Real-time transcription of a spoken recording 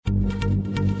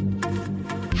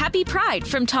Happy Pride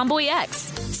from Tomboy X,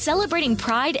 celebrating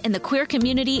pride and the queer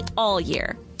community all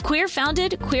year. Queer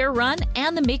founded, queer run,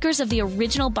 and the makers of the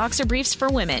original boxer briefs for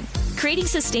women, creating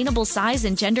sustainable size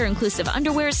and gender inclusive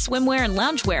underwear, swimwear, and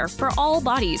loungewear for all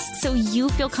bodies so you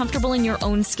feel comfortable in your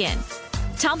own skin.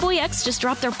 Tomboy X just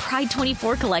dropped their Pride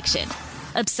 24 collection.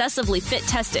 Obsessively fit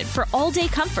tested for all day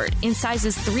comfort in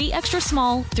sizes 3 extra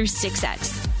small through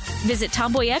 6X. Visit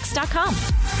tomboyx.com.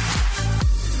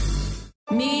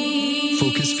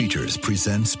 Focus Features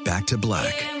presents Back to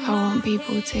Black. I want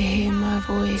people to hear my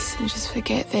voice and just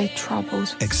forget their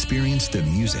troubles. Experience the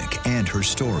music and her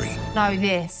story. Know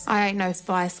this. I ain't no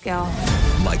Spice Girl.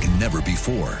 Like never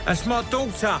before. That's my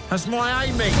daughter. That's my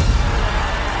Amy.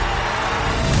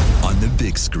 On the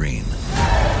big screen.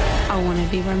 I want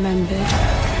to be remembered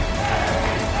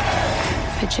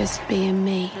for just being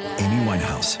me. Amy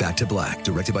Winehouse, Back to Black,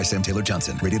 directed by Sam Taylor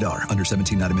Johnson. Rated R, under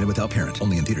 17, not a minute without parent.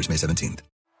 Only in theaters May 17th.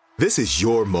 This is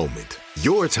your moment,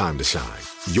 your time to shine,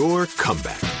 your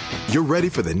comeback. You're ready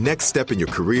for the next step in your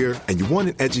career, and you want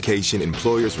an education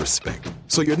employers respect.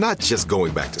 So you're not just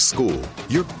going back to school,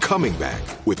 you're coming back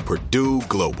with Purdue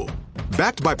Global.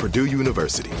 Backed by Purdue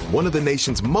University, one of the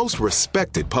nation's most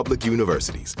respected public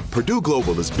universities, Purdue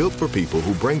Global is built for people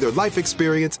who bring their life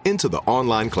experience into the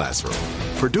online classroom.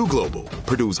 Purdue Global,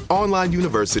 Purdue's online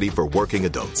university for working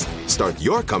adults. Start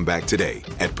your comeback today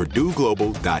at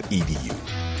purdueglobal.edu.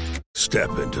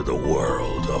 Step into the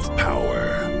world of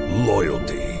power,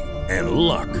 loyalty, and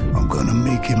luck. I'm gonna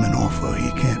make him an offer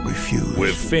he can't refuse.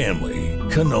 With family,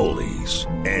 cannolis,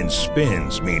 and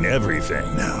spins mean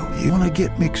everything. Now, you wanna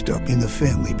get mixed up in the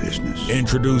family business.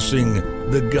 Introducing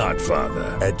The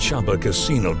Godfather at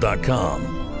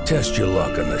ChumbaCasino.com. Test your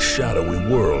luck in the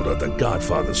shadowy world of The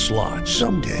Godfather slot.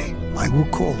 Someday, I will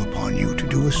call upon you to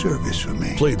do a service for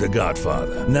me. Play The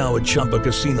Godfather, now at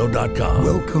ChumbaCasino.com.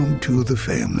 Welcome to the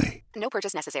family. No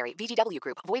purchase necessary. VGW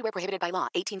Group. Void where prohibited by law.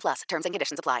 18 plus. Terms and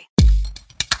conditions apply.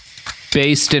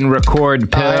 Based and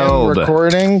record pilled. I am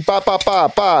recording. Ba ba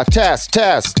ba ba. Test.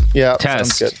 Yeah.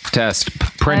 Test.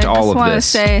 Print all of this,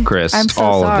 say, Chris. I'm so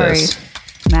all sorry, of this.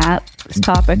 Matt. This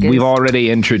topic is. We've already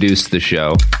introduced the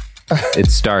show.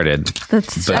 It started. But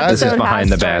this is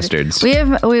Behind the Bastards. We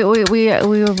have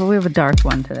a dark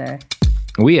one today.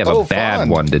 We have a bad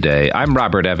one today. I'm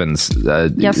Robert Evans.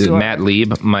 Yes, you are. Matt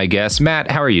Lieb, my guest. Matt,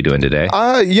 how are you doing today?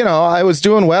 I was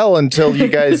doing well until you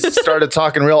guys started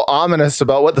talking real ominous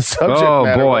about what the subject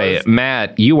matter was.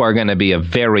 Matt, you are going to be a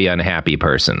very unhappy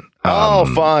person.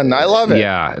 Fun. I love it.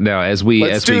 Yeah. No, as we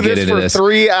get into this for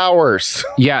 3 hours.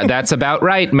 Yeah, that's about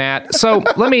right, Matt. So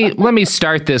let me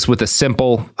start this with a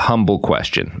simple, humble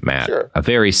question, Matt. Sure. A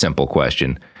very simple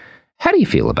question. How do you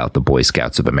feel about the Boy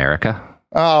Scouts of America?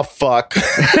 Oh, fuck. I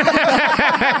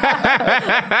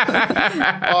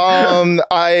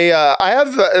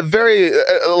have a very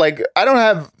I don't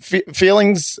have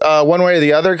feelings one way or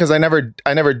the other because I never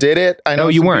did it. I know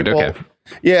you weren't. People, okay.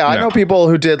 Yeah, I know people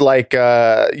who did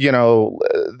there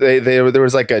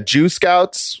was like a Jew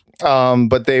Scouts,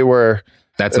 but they were.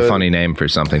 That's a funny name for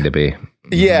something to be.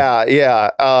 Yeah.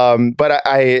 But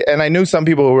I knew some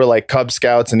people who were like Cub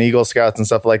Scouts and Eagle Scouts and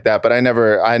stuff like that. But I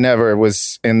never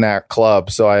was in that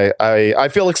club, so I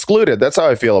feel excluded. That's how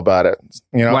I feel about it.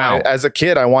 Wow. As a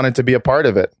kid, I wanted to be a part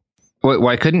of it.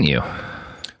 Why couldn't you?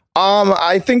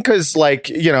 I think because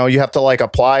you have to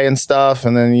apply and stuff,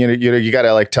 and then you got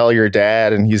to tell your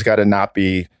dad, and he's got to not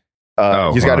be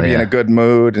he's got to be in a good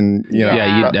mood, and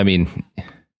Yeah.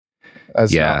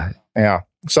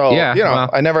 So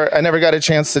I never got a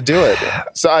chance to do it.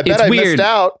 So I bet I missed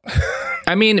out.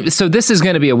 I mean, so this is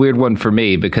going to be a weird one for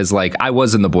me because I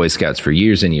was in the Boy Scouts for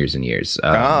years and years and years.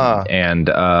 And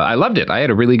I loved it. I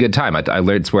had a really good time. I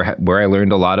learned where I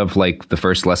learned a lot of the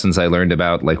first lessons I learned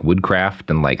about woodcraft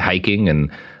and hiking.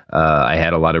 And I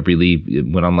had a lot of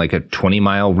went on a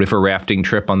 20-mile river rafting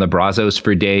trip on the Brazos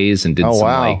for days and did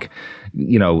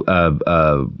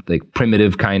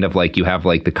primitive kind of you have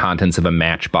the contents of a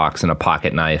matchbox and a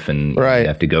pocket knife and you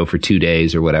have to go for 2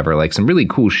 days or whatever, some really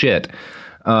cool shit.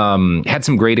 Had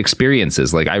some great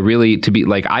experiences.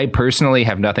 I personally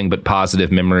have nothing but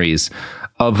positive memories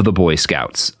of the Boy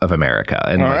Scouts of America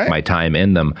and my time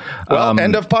in them. Well,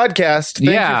 end of podcast.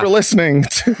 Thank you for listening.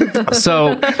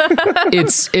 So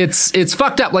it's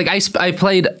fucked up. I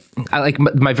played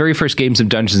my very first games of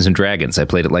Dungeons and Dragons. I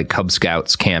played at Cub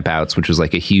Scouts campouts, which was a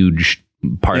huge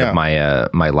part of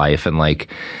my life. And like,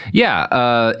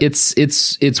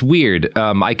 it's weird.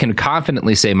 I can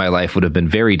confidently say my life would have been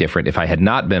very different if I had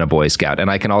not been a Boy Scout.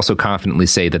 And I can also confidently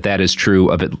say that is true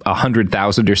of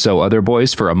 100,000 or so other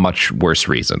boys for a much worse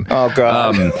reason. Oh,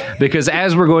 God. Because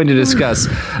as we're going to discuss,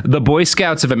 the Boy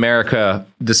Scouts of America,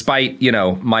 despite,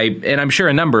 and I'm sure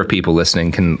a number of people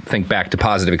listening can think back to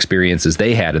positive experiences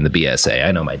they had in the BSA.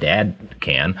 I know my dad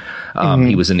can.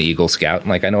 He was an Eagle Scout. And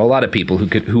like, I know a lot of people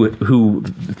who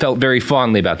felt very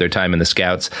fondly about their time in the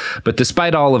Scouts. But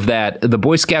despite all of that, the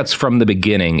Boy Scouts from the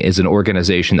beginning is an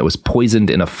organization that was poisoned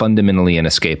in a fundamentally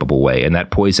inescapable way. And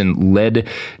that poison led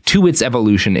to its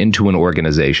evolution into an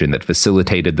organization that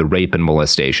facilitated the rape and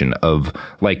molestation of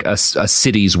like a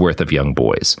city's worth of young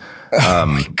boys.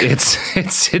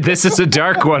 This is a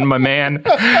dark one, my man.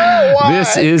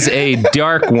 This is a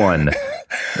dark one.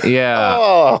 Yeah.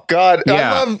 Oh God.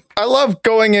 Yeah. I love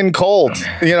going in cold.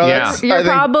 You're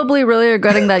probably really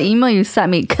regretting that email you sent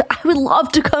me. I would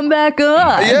love to come back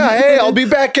on. Yeah. Hey, I'll be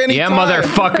back anytime. Yeah,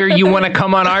 motherfucker. You want to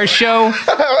come on our show? I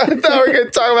thought we were going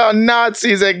to talk about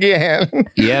Nazis again.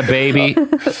 Yeah, baby.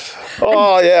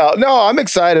 Oh yeah. No, I'm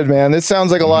excited, man. This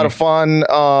sounds like a lot of fun.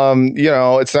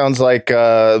 It sounds like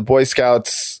Boy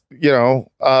Scouts,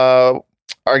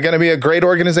 are going to be a great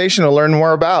organization to learn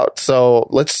more about. So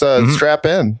let's strap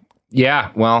in.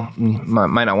 Yeah, well,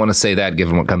 might not want to say that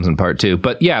given what comes in part 2,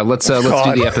 but yeah, let's do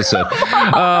the episode.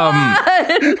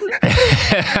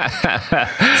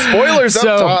 Spoilers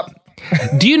up top.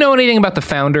 Do you know anything about the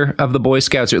founder of the Boy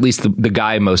Scouts, or at least the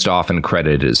guy most often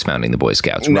credited as founding the Boy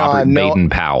Scouts, Robert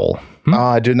Baden-Powell?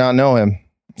 I do not know him.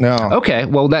 No. Okay.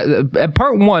 Well,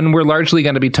 part 1, we're largely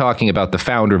going to be talking about the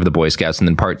founder of the Boy Scouts. And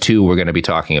then part 2, we're going to be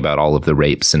talking about all of the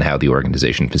rapes and how the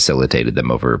organization facilitated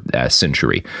them over a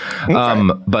century. Okay.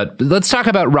 But let's talk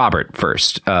about Robert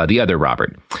first, the other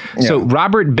Robert. Yeah. So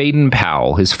Robert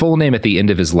Baden-Powell, his full name at the end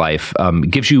of his life,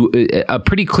 gives you a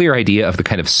pretty clear idea of the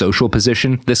kind of social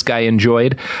position this guy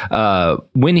enjoyed.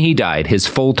 When he died, his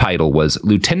full title was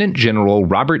Lieutenant General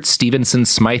Robert Stevenson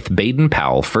Smythe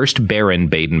Baden-Powell, 1st Baron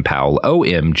Baden-Powell,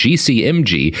 OM,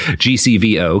 GCMG,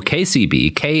 GCVO,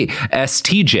 KCB,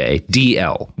 KSTJ,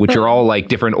 DL, which are all like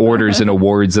different orders and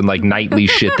awards and like knightly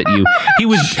shit that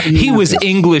he was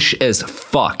English as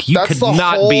fuck. You could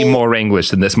not be more English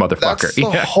than this motherfucker. That's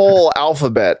the whole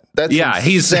alphabet. That's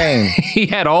insane. He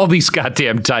had all these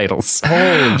goddamn titles.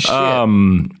 Holy shit.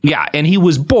 And he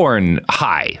was born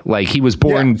high. Like he was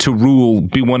born to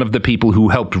be one of the people who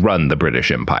helped run the British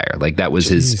Empire. Like that was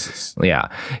his. Yeah.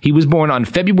 He was born on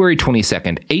February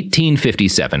 22nd,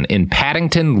 1857 in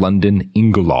Paddington, London,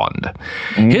 England.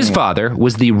 His father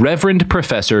was the Reverend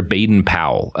Professor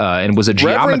Baden-Powell and was a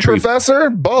geometry professor.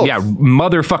 Both, yeah,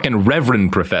 motherfucking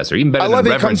Reverend Professor, even better than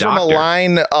Reverend Doctor. I love he comes from a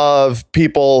line of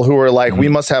people who are like, we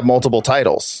must have multiple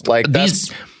titles. Like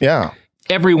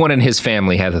Everyone in his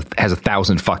family has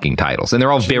 1,000 fucking titles, and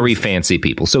they're all very fancy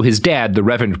people. So his dad, the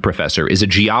Reverend Professor, is a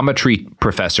geometry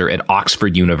professor at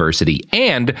Oxford University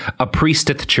and a priest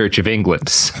at the Church of England.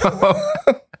 So,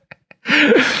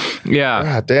 yeah.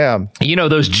 God damn. You know,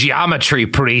 those geometry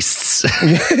priests.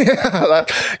 It's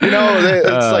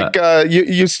like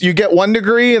you get 1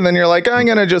 degree and then you're like, I'm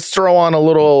going to just throw on a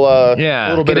little bit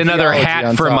get of another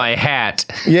hat for my hat.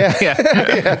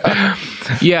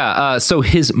 Yeah. So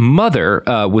his mother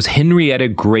was Henrietta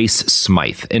Grace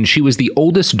Smythe, and she was the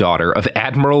oldest daughter of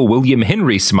Admiral William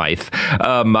Henry Smythe,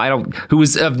 who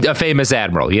was a famous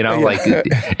admiral,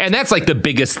 and that's like the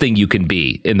biggest thing you can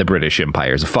be in the British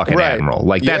Empire is a fucking admiral.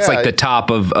 Like that's like the top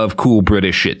of cool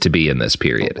British shit to be in this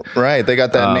period. Right. They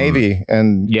got that Navy,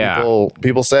 and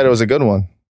people said it was a good one.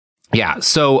 Yeah.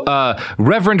 So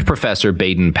Reverend Professor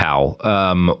Baden-Powell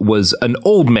was an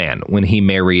old man when he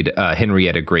married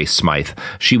Henrietta Grace Smythe.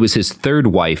 She was his third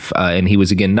wife, and he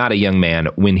was, again, not a young man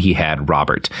when he had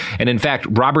Robert. And in fact,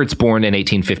 Robert's born in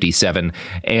 1857,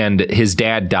 and his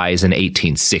dad dies in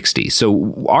 1860.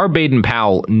 So our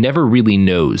Baden-Powell never really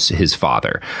knows his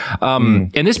father.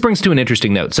 And this brings to an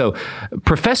interesting note. So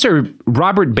Professor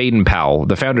Robert Baden-Powell,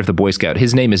 the founder of the Boy Scout,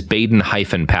 his name is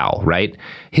Baden-Powell, right?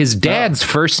 His dad's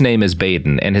first name is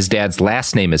Baden, and his dad's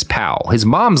last name is Powell. His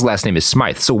mom's last name is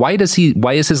Smythe. So why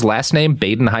is his last name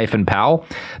Baden-Powell?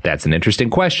 That's an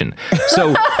interesting question.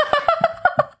 So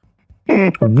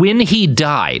when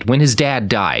his dad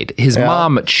died, his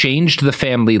mom changed the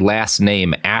family last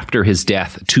name after his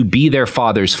death to be their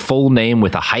father's full name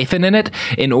with a hyphen in it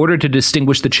in order to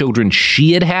distinguish the children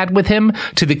she had with him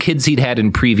to the kids he'd had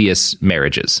in previous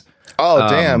marriages. Oh,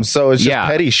 damn. So it's just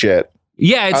petty shit.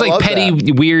 Yeah, it's like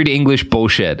petty, weird English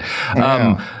bullshit.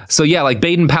 So yeah, like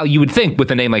Baden-Powell, you would think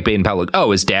with a name like Baden-Powell, like,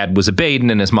 oh, his dad was a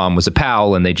Baden and his mom was a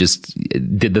Powell, and they just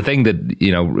did the thing that,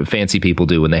 you know, fancy people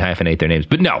do when they hyphenate their names.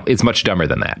 But no, it's much dumber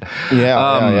than that.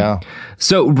 Yeah.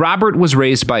 So Robert was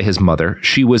raised by his mother.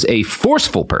 She was a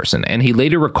forceful person, and he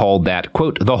later recalled that,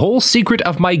 quote, the whole secret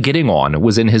of my getting on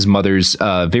was in his mother's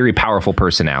very powerful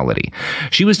personality.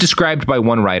 She was described by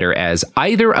one writer as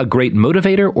either a great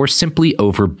motivator or simply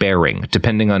overbearing,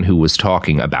 depending on who was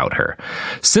talking about her.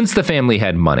 Since the family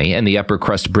had money and the upper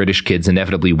crust British kids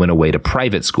inevitably went away to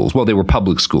private schools, well, they were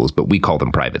public schools, but we call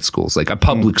them private schools. Like a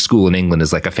public school in England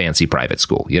is like a fancy private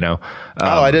school, you know?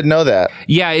 I didn't know that.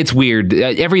 Yeah, it's weird.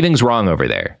 Everything's wrong over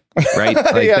there. Right?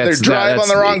 Like yeah, they drive on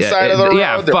the wrong side of the road.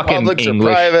 Yeah, they're fucking publics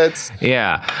English. or privates.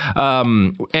 Yeah.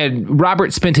 And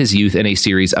Robert spent his youth in a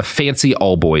series of fancy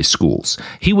all-boys schools.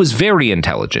 He was very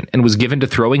intelligent and was given to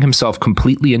throwing himself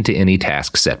completely into any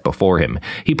task set before him.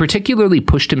 He particularly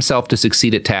pushed himself to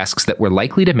succeed at tasks that were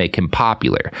likely to make him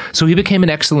popular. So he became an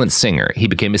excellent singer. He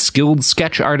became a skilled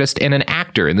sketch artist and an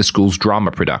actor in the school's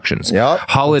drama productions. Yep,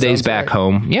 holidays back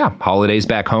home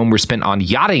were spent on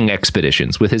yachting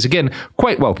expeditions with his, again,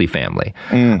 quite wealthy family.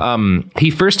 He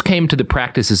first came to the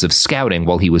practices of scouting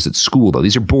while he was at school, though.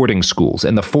 These are boarding schools,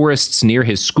 and the forests near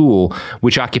his school,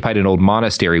 which occupied an old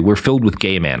monastery, were filled with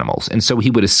game animals. And so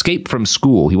he would escape from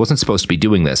school. He wasn't supposed to be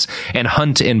doing this, and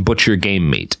hunt and butcher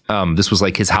game meat. This was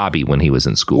like his hobby when he was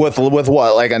in school. With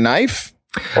what, like a knife?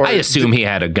 Or I assume he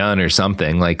had a gun or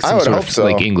something, like some sort of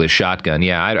like English shotgun.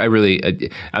 Yeah, I really,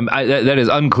 that is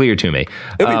unclear to me.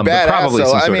 It'd be badass, probably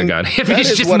some sort of gun. If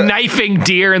he's just knifing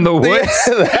deer in the woods.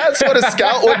 Yeah, that's what a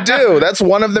scout would do. That's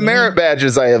one of the merit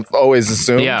badges I have always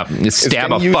assumed. Yeah,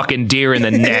 stab a fucking deer in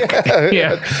the neck.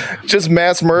 Yeah. Just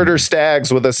mass murder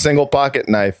stags with a single pocket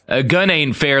knife. A gun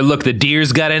ain't fair. Look, the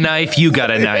deer's got a knife. You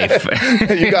got a knife.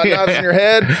 You got knives in your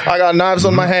head. I got knives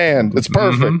on my hand. It's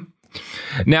perfect.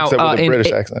 Now, with a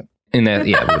British accent. With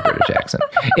a British accent.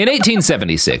 In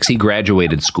 1876, he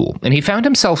graduated school, and he found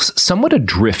himself somewhat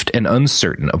adrift and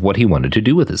uncertain of what he wanted to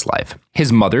do with his life.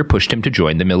 His mother pushed him to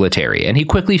join the military, and he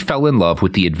quickly fell in love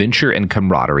with the adventure and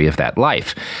camaraderie of that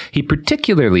life. He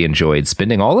particularly enjoyed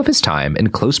spending all of his time in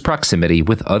close proximity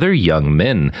with other young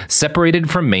men, separated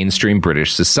from mainstream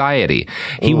British society.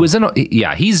 He was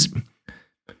he's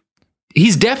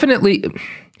definitely...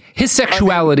 His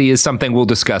sexuality is something we'll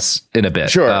discuss in a bit.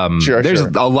 Sure. There's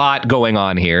a lot going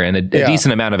on here, and a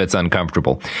decent amount of it's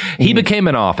uncomfortable. He became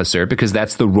an officer because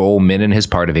that's the role men in his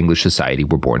part of English society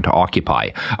were born to occupy.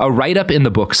 A write-up in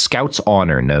the book Scout's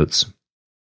Honor notes,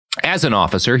 as an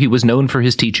officer, he was known for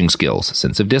his teaching skills,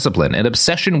 sense of discipline, and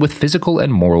obsession with physical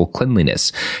and moral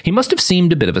cleanliness. He must have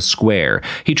seemed a bit of a square.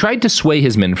 He tried to sway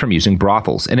his men from using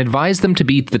brothels and advised them to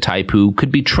be the type who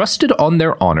could be trusted on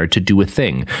their honor to do a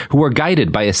thing, who are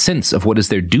guided by a sense of what is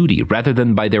their duty rather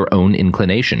than by their own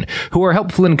inclination, who are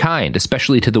helpful and kind,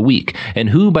 especially to the weak,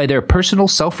 and who, by their personal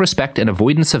self-respect and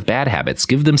avoidance of bad habits,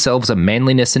 give themselves a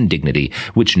manliness and dignity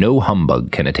which no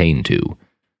humbug can attain to.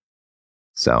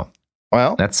 So...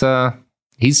 Well, that's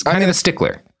he's kind of a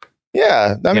stickler.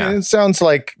 Yeah. I mean, it sounds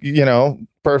like,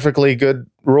 perfectly good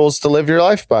rules to live your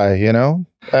life by,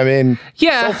 I mean,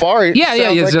 so far,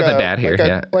 there's nothing bad here.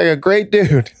 Like a great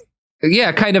dude.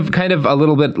 Yeah, kind of a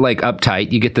little bit like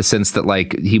uptight. You get the sense that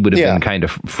like he would have been kind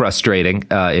of frustrating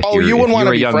if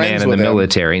you're a young man in the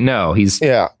military. No, he's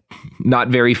not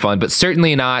very fun, but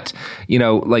certainly not,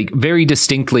 like very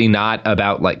distinctly not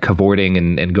about like cavorting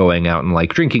and going out and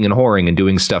like drinking and whoring and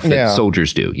doing stuff that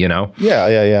soldiers do,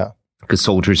 Yeah. Because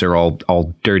soldiers are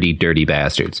all dirty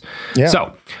bastards. Yeah.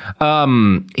 So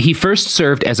he first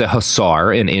served as a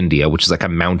hussar in India, which is like a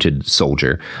mounted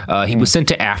soldier. He was sent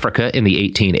to Africa in the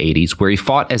 1880s, where he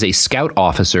fought as a scout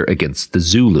officer against the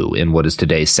Zulu in what is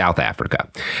today South Africa.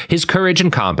 His courage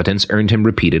and competence earned him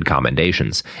repeated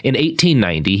commendations. In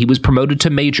 1890, he was promoted to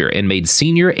major and made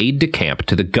senior aide-de-camp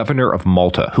to the governor of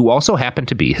Malta, who also happened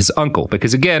to be his uncle.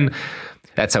 Because again...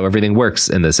 that's how everything works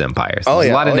in this empire. So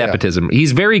there's a lot of nepotism. Yeah.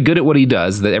 He's very good at what he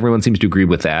does. That everyone seems to agree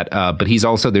with that. But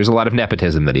there's a lot of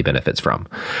nepotism that he benefits from.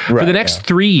 Right, for the next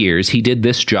 3 years, he did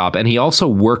this job, and he also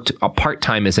worked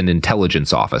part-time as an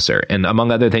intelligence officer. And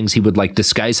among other things, he would like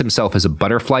disguise himself as a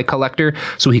butterfly collector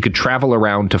so he could travel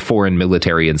around to foreign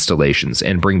military installations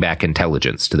and bring back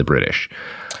intelligence to the British.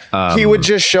 He would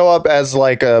just show up as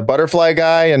like a butterfly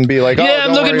guy and be like,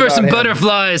 I'm looking for some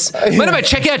butterflies. Mind if I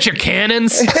check out your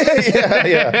cannons?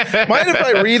 Yeah. Mind if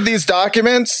I read these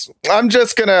documents? I'm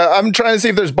trying to see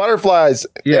if there's butterflies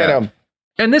in them.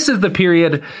 And this is the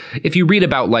period, if you read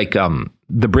about like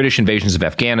the British invasions of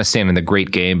Afghanistan and the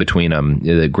Great Game between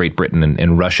Great Britain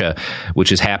and Russia,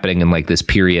 which is happening in like this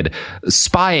period.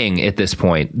 Spying at this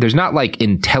point, there's not like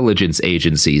intelligence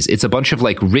agencies. It's a bunch of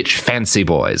like rich fancy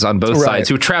boys on both sides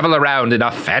who travel around in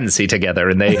a fancy together,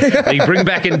 and they bring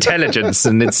back intelligence,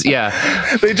 and it's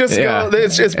they just go.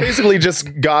 It's basically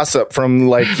just gossip from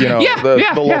like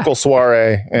the local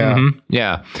soiree. In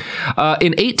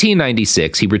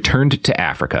 1896, he returned to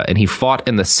Africa and he fought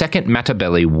in the Second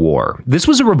Matabele War. This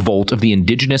was a revolt of the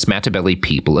indigenous Matabele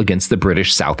people against the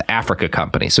British South Africa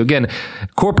Company. So again,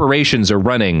 corporations are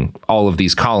running all of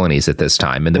these colonies at this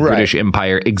time, and the British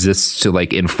Empire exists to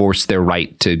like enforce their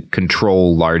right to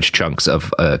control large chunks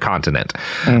of a continent.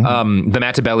 The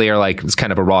Matabele are like, it's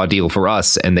kind of a raw deal for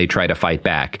us, and they try to fight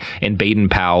back. And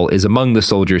Baden-Powell is among the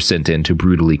soldiers sent in to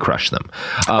brutally crush them.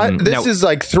 This is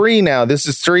like three now. This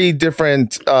is three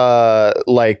different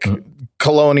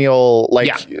colonial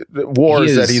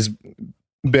wars that he's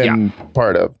been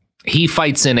part of. He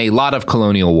fights in a lot of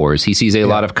colonial wars. He sees a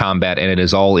lot of combat, and it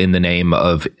is all in the name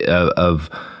of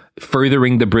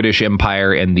furthering the British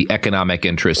Empire and the economic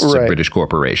interests of British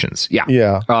corporations.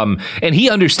 And he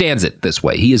understands it this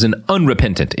way. He is an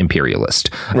unrepentant imperialist.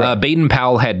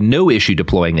 Baden-Powell had no issue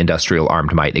deploying industrial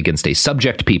armed might against a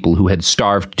subject people who had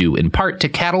starved due in part to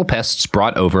cattle pests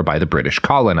brought over by the British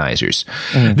colonizers.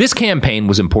 This campaign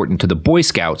was important to the Boy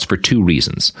Scouts for two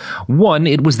reasons. One,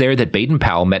 it was there that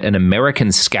Baden-Powell met an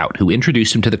American scout who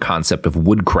introduced him to the concept of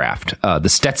woodcraft, the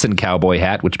Stetson cowboy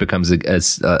hat, which becomes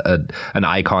an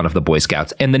icon of the Boy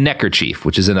Scouts, and the neckerchief,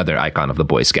 which is another icon of the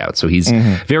Boy Scouts. So he's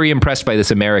very impressed by this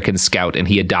American scout, and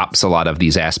he adopts a lot of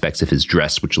these aspects of his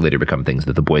dress, which later become things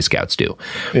that the Boy Scouts do.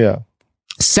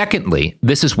 Secondly,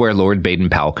 this is where Lord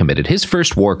Baden-Powell committed his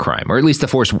first war crime, or at least the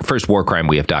first war crime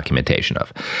we have documentation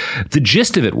of. The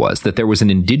gist of it was that there was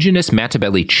an indigenous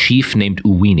Matabele chief named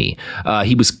Uwini.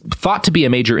 He was thought to be a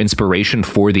major inspiration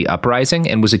for the uprising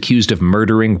and was accused of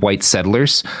murdering white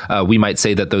settlers. We might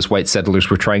say that those white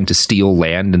settlers were trying to steal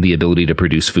land and the ability to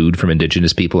produce food from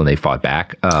indigenous people, and they fought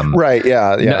back. A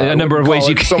number of ways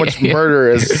you can... So much murder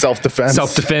is self-defense.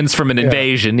 Self-defense from an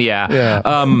invasion,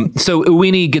 So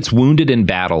Uwini gets wounded in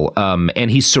battle, and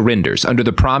he surrenders under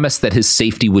the promise that his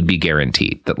safety would be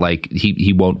guaranteed, that like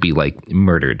he won't be like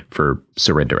murdered for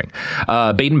surrendering.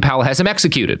 Baden-Powell has him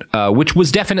executed, which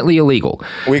was definitely illegal.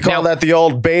 We call that the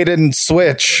old Baden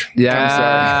switch.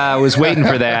 I was waiting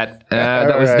for that.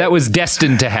 That was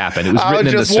destined to happen. It was written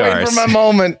in the stars. I was just waiting for my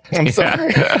moment. I'm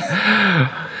sorry.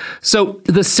 So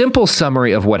the simple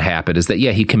summary of what happened is that,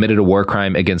 he committed a war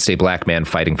crime against a black man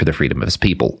fighting for the freedom of his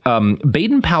people.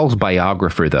 Baden-Powell's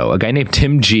biographer, though, a guy named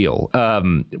Tim Geel,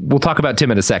 we'll talk about Tim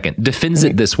in a second, defends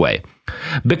it this way.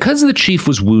 Because the chief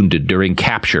was wounded during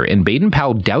capture and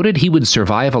Baden-Powell doubted he would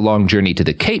survive a long journey to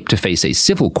the Cape to face a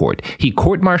civil court, he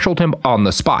court-martialed him on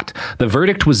the spot. The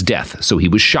verdict was death, so he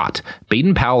was shot.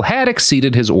 Baden-Powell had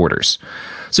exceeded his orders.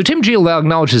 So Tim Geel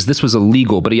acknowledges this was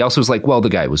illegal, but he also was like, well, the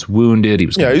guy was wounded. He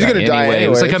was going to die anyway. It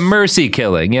was like a mercy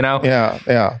killing,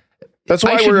 Yeah. That's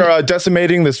why we're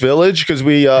decimating this village, because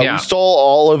we stole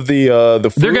all of the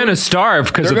food. They're going to starve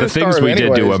because of the things we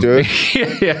did to them.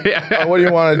 What do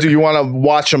you want to do? You want to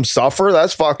watch them suffer?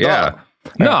 That's fucked up.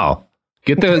 No.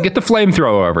 Get the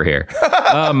flamethrower over here.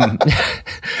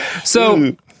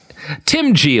 So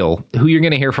Tim Geel, who you're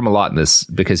going to hear from a lot in this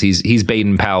because he's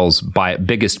Baden-Powell's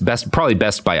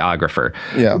best biographer.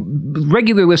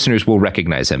 Regular listeners will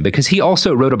recognize him because he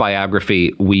also wrote a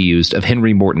biography we used of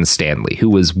Henry Morton Stanley, who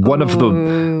was one of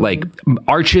the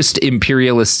archest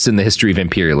imperialists in the history of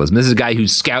imperialism. This is a guy who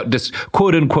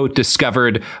quote unquote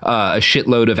discovered a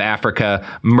shitload of Africa,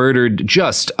 murdered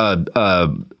just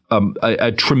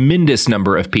a tremendous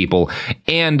number of people,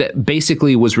 and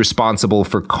basically was responsible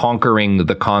for conquering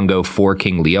the Congo for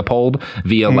King Leopold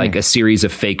via like a series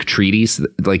of fake treaties.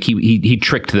 Like he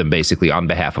tricked them basically on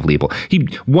behalf of Leopold.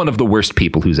 One of the worst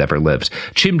people who's ever lived.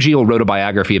 Tim Geel wrote a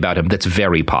biography about him that's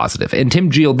very positive. And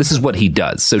Tim Geel, this is what he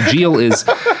does. So Geel is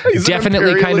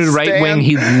definitely kind of right wing.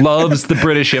 He loves the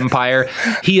British Empire.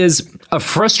 He is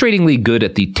frustratingly good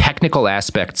at the technical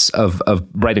aspects of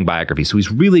writing biographies. So he's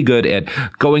really good at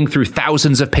going through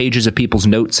thousands of pages of people's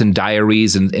notes and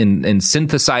diaries and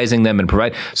synthesizing them and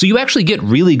provide. So you actually get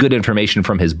really good information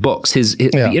from his books.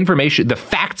 The information, the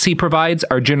facts he provides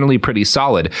are generally pretty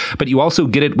solid, but you also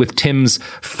get it with Tim's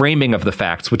framing of the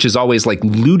facts, which is always like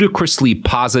ludicrously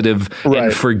positive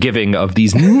and forgiving of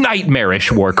these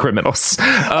nightmarish war criminals.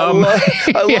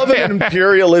 I love an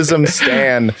imperialism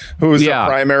stan who's the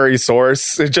primary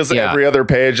source. It's just every other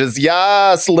page is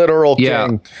literal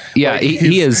king.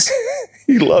 He is.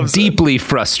 He loves deeply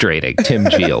frustrating, Tim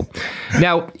Geel.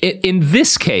 Now, in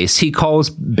this case, he calls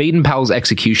Baden-Powell's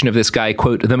execution of this guy,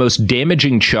 quote, the most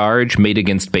damaging charge made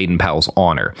against Baden-Powell's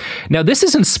honor. Now, this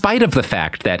is in spite of the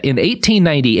fact that in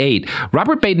 1898,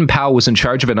 Robert Baden-Powell was in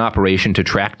charge of an operation to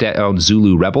track down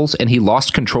Zulu rebels, and he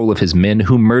lost control of his men,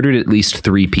 who murdered at least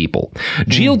 3 people.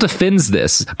 Geel defends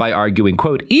this by arguing,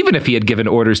 quote, even if he had given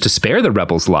orders to spare the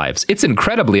rebels' lives, it's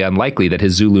incredibly unlikely that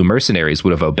his Zulu mercenaries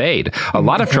would have obeyed. A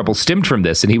lot of trouble stemmed from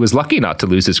this, and he was lucky not to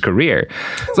lose his career.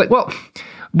 It's like, well,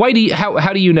 how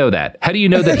do you know that? How do you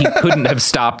know that he couldn't have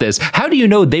stopped this? How do you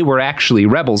know they were actually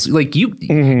rebels? Like, you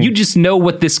just know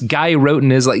what this guy wrote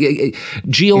in his, like,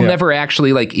 Geel never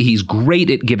actually, like, he's great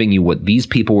at giving you what these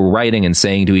people were writing and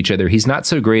saying to each other. He's not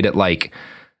so great at, like,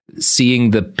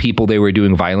 seeing the people they were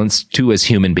doing violence to as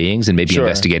human beings and maybe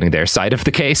investigating their side of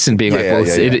the case and being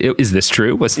is this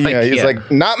true? He's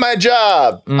like, not my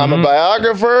job. I'm a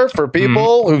biographer for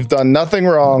people who've done nothing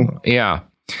wrong. Yeah.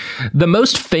 The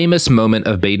most famous moment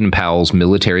of Baden-Powell's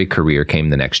military career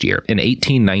came the next year, in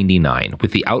 1899,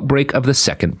 with the outbreak of the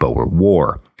Second Boer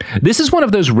War. This is one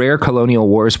of those rare colonial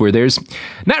wars where there's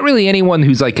not really anyone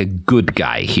who's like a good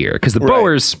guy here, because the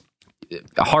Boers...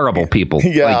 horrible people,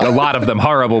 like a lot of them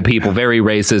horrible people, very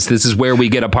racist. This is where we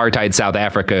get apartheid South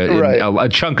Africa. A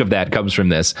chunk of that comes from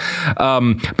this.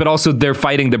 But also they're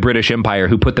fighting the British Empire,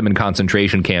 who put them in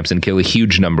concentration camps and kill a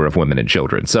huge number of women and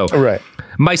children. So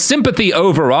my sympathy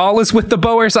overall is with the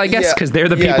Boers, I guess, because they're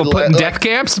the people put in death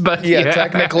camps. But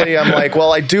technically I'm like,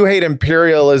 well, I do hate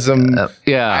imperialism.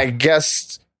 I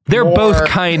guess they're both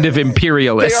kind of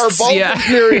imperialists. They are both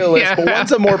imperialists, but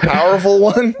one's a more powerful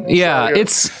one.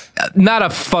 It's not a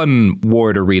fun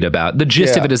war to read about. The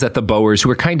gist of it is that the Boers, who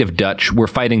were kind of Dutch, were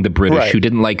fighting the British, who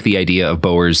didn't like the idea of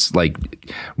Boers like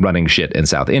running shit in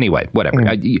South. Anyway,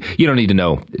 whatever. You don't need to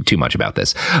know too much about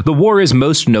this. The war is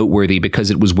most noteworthy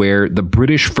because it was where the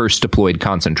British first deployed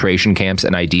concentration camps,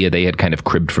 an idea they had kind of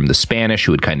cribbed from the Spanish,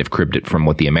 who had kind of cribbed it from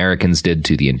what the Americans did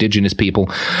to the indigenous people.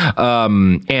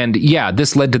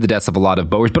 This led to the deaths of a lot of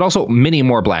Boers, but also many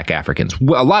more black Africans.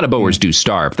 A lot of Boers do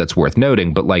starve, that's worth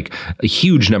noting, but like a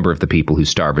huge number of the people who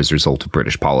starve as a result of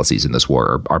British policies in this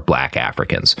war are black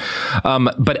Africans.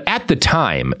 But at the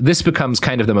time, this becomes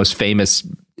kind of the most famous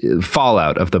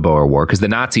fallout of the Boer War, because the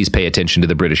Nazis pay attention to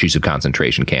the British use of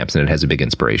concentration camps, and it has a big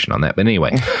inspiration on that. But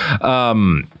anyway,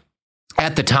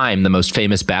 at the time, the most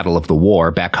famous battle of the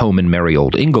war, back home in merry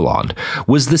old England,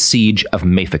 was the siege of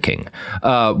Mafeking.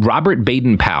 Robert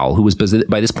Baden-Powell, who was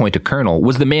by this point a colonel,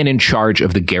 was the man in charge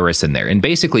of the garrison there. And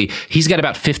basically, he's got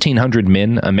about 1,500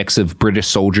 men, a mix of British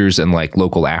soldiers and like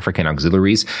local African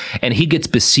auxiliaries. And he gets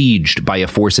besieged by a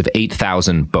force of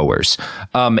 8,000 Boers.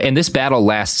 And this battle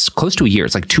lasts close to a year.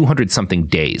 It's like 200-something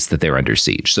days that they're under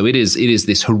siege. So it is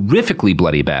this horrifically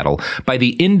bloody battle. By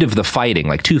the end of the fighting,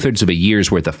 like 2/3 of a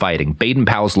year's worth of fighting,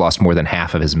 Baden-Powell's lost more than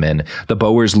half of his men. The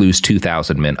Boers lose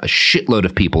 2,000 men. A shitload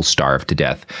of people starve to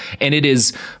death. And it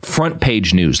is front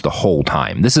page news the whole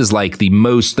time. This is like the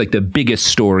biggest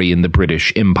story in the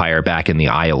British Empire back in the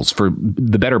Isles for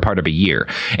the better part of a year.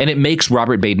 And it makes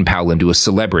Robert Baden-Powell into a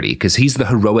celebrity because he's the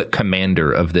heroic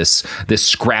commander of this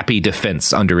scrappy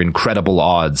defense under incredible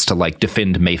odds to like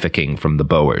defend Mafeking from the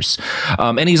Boers.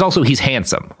 And he's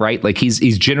handsome, right? Like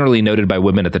he's generally noted by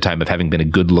women at the time of having been a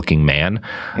good looking man.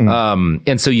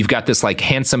 And so you've got this like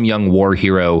handsome young war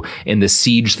hero in the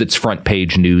siege that's front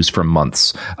page news for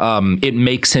months. It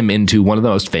makes him into one of the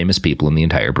most famous people in the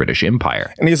entire British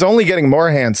Empire. And he's only getting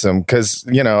more handsome because,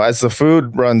 as the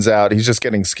food runs out, he's just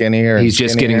getting skinnier. He's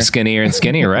just getting skinnier and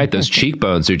skinnier, right? Those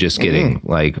cheekbones are just getting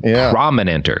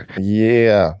prominenter.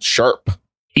 Yeah. Sharp.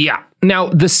 Yeah. Now,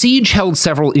 the siege held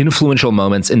several influential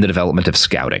moments in the development of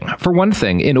scouting. For one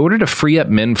thing, in order to free up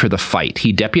men for the fight,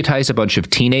 he deputized a bunch of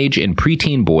teenage and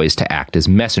preteen boys to act as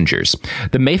messengers.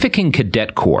 The Mafeking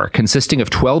Cadet Corps, consisting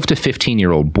of 12 to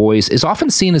 15-year-old boys, is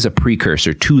often seen as a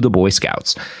precursor to the Boy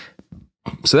Scouts.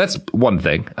 So that's one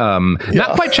thing.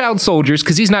 Not quite child soldiers,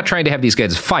 because he's not trying to have these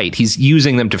guys fight. He's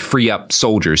using them to free up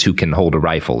soldiers who can hold a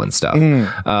rifle and stuff.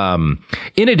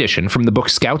 In addition, from the book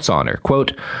Scout's Honor,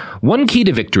 quote, one key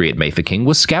to victory at Mafeking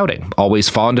was scouting. Always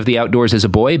fond of the outdoors as a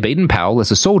boy, Baden-Powell, as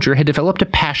a soldier, had developed a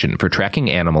passion for tracking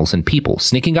animals and people,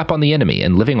 sneaking up on the enemy,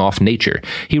 and living off nature.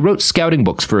 He wrote scouting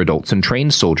books for adults and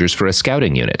trained soldiers for a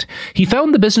scouting unit. He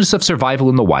found the business of survival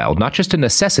in the wild not just a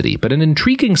necessity, but an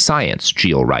intriguing science,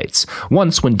 Geel writes.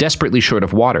 Once, when desperately short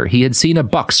of water, he had seen a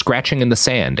buck scratching in the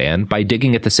sand and, by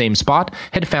digging at the same spot,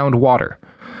 had found water.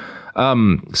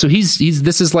 So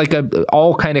this is like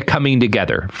all kind of coming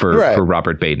together for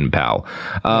Robert Baden-Powell.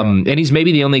 And he's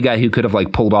maybe the only guy who could have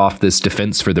like pulled off this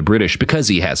defense for the British because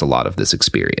he has a lot of this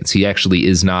experience. He actually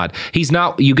is not,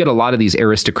 you get a lot of these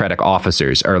aristocratic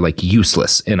officers are like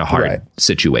useless in a hard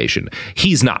situation.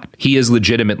 He's not. He is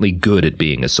legitimately good at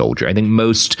being a soldier. I think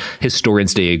most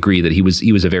historians today agree that he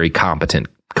was a very competent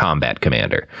combat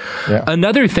commander. Yeah.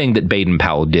 Another thing that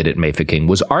Baden-Powell did at Mafeking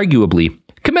was arguably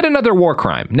commit another war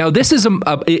crime. Now, this is,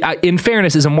 in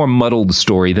fairness, is a more muddled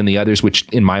story than the others, which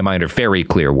in my mind are very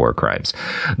clear war crimes.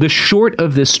 The short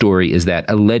of this story is that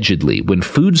allegedly, when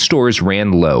food stores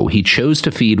ran low, he chose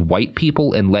to feed white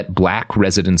people and let black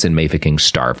residents in Mafeking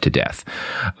starve to death.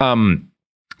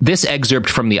 This excerpt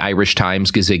from the Irish Times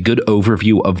gives a good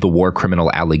overview of the war criminal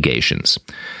allegations.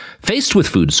 Faced with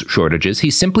food shortages,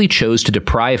 he simply chose to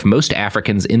deprive most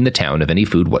Africans in the town of any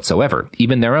food whatsoever,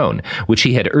 even their own, which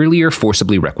he had earlier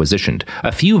forcibly requisitioned.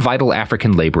 A few vital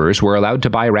African laborers were allowed to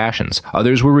buy rations.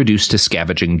 Others were reduced to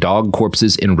scavenging dog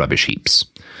corpses in rubbish heaps.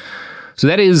 So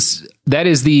that is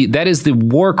the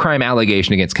war crime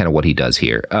allegation against kind of what he does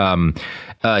here.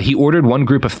 He ordered one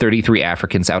group of 33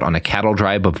 Africans out on a cattle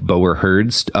drive of Boer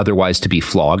herds, otherwise to be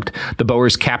flogged. The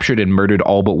Boers captured and murdered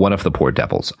all but one of the poor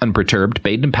devils. Unperturbed,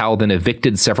 Baden-Powell then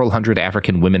evicted several hundred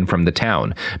African women from the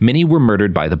town. Many were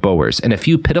murdered by the Boers, and a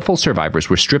few pitiful survivors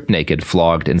were stripped naked,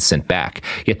 flogged, and sent back.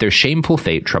 Yet their shameful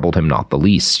fate troubled him not the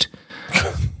least.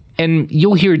 And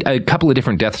you'll hear a couple of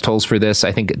different death tolls for this.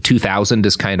 I think 2,000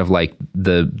 is kind of like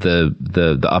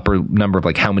the upper number of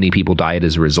like how many people died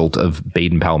as a result of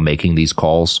Baden-Powell making these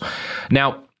calls.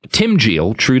 Now, Tim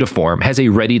Geel, true to form, has a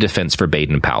ready defense for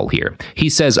Baden-Powell here. He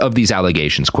says of these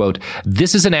allegations, quote,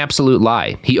 "This is an absolute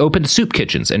lie. He opened soup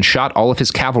kitchens and shot all of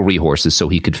his cavalry horses so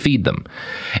he could feed them."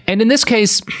 And in this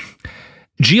case,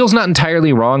 Geel's not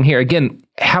entirely wrong here. Again,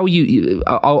 how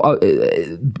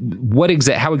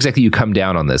exactly you come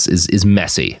down on this is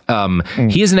messy.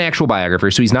 He is an actual biographer,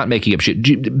 so he's not making up shit.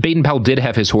 Baden-Powell did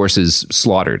have his horses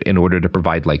slaughtered in order to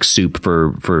provide like soup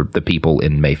for the people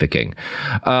in Mafeking.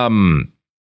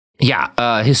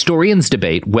 Historians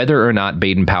debate whether or not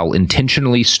Baden-Powell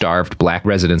intentionally starved black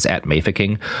residents at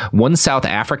Mafeking. One South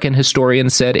African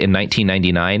historian said in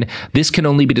 1999, "This can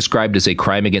only be described as a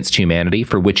crime against humanity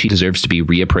for which he deserves to be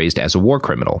reappraised as a war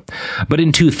criminal." But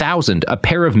in 2000, a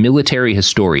pair of military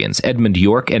historians, Edmund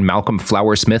York and Malcolm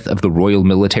Flower-Smith of the Royal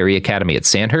Military Academy at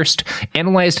Sandhurst,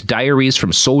 analyzed diaries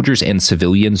from soldiers and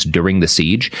civilians during the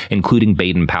siege, including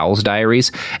Baden-Powell's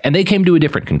diaries, and they came to a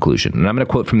different conclusion. And I'm going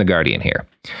to quote from The Guardian here.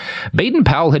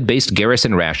 Baden-Powell had based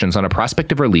garrison rations on a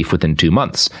prospect of relief within 2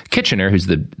 months. Kitchener, who's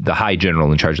the high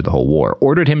general in charge of the whole war,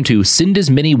 ordered him to send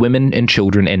as many women and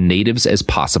children and natives as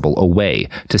possible away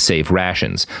to save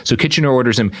rations. So Kitchener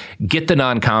orders him, get the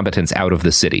non-combatants out of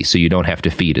the city so you don't have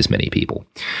to feed as many people.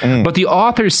 But the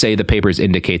authors say the papers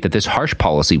indicate that this harsh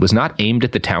policy was not aimed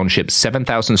at the township's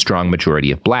 7,000-strong majority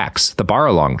of blacks, the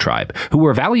Baralong tribe, who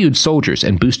were valued soldiers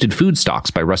and boosted food stocks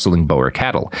by rustling Boer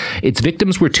cattle. Its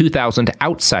victims were 2,000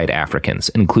 outside Africans,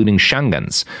 including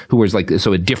Shangans, who was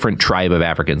a different tribe of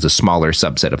Africans, a smaller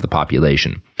subset of the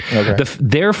population. Okay.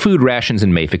 Their food rations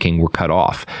in Mafeking were cut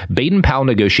off. Baden-Powell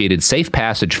negotiated safe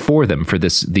passage for them for the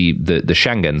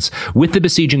Shangans with the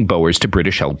besieging Boers to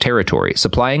British-held territory,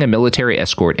 supplying a military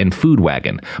escort and food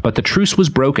wagon. But the truce was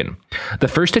broken. The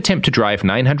first attempt to drive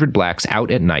 900 blacks out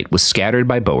at night was scattered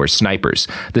by Boer snipers.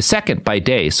 The second, by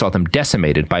day, saw them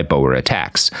decimated by Boer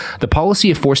attacks. The policy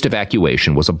of forced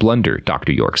evacuation was a blunder,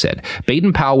 Dr. York said.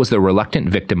 Baden-Powell was the reluctant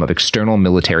victim of external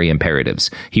military imperatives.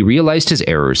 He realized his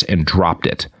errors and dropped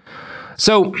it.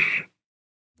 So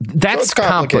that's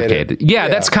complicated. Yeah,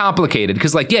 that's complicated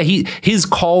because, his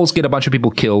calls get a bunch of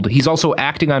people killed. He's also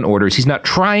acting on orders. He's not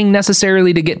trying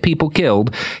necessarily to get people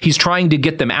killed. He's trying to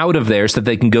get them out of there so that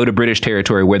they can go to British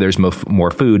territory where there's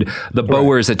more food. The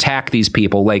Boers attack these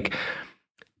people.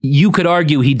 You could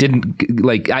argue he didn't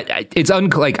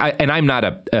and I'm not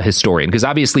a historian because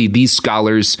obviously these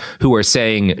scholars who are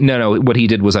saying no, what he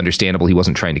did was understandable, he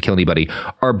wasn't trying to kill anybody,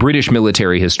 are British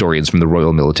military historians from the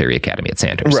Royal Military Academy at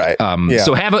Sandhurst. Right.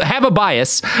 So have a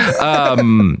bias. I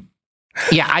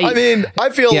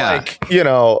feel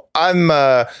I'm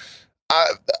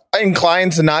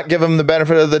inclined to not give him the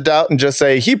benefit of the doubt and just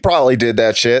say he probably did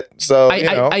that shit. So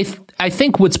I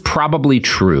think what's probably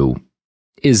true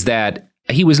is that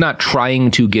he was not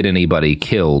trying to get anybody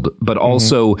killed, but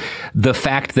also the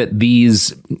fact that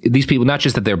these people, not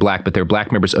just that they're black, but they're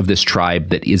black members of this tribe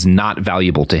that is not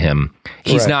valuable to him.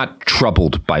 He's not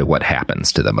troubled by what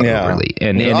happens to them overly.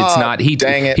 And it's not,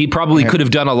 he probably could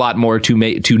have done a lot more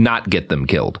to not get them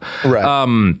killed.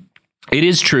 Right. It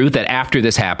is true that after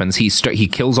this happens, he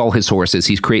kills all his horses.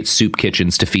 He creates soup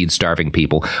kitchens to feed starving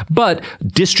people. But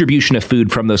distribution of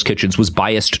food from those kitchens was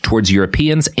biased towards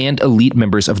Europeans and elite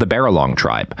members of the Baralong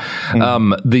tribe.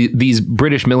 These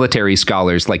British military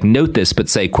scholars note this, but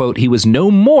say, quote, he was no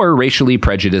more racially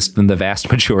prejudiced than the vast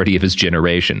majority of his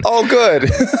generation. Oh, good.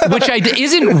 Which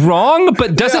isn't wrong,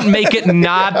 but doesn't make it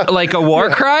not a war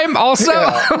crime also.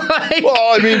 Yeah. Well,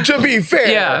 I mean, to be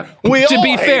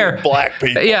fair, black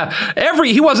people. Yeah.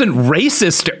 He wasn't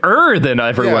racist-er than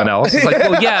everyone else.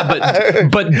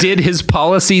 It's but did his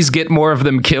policies get more of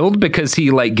them killed because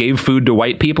he gave food to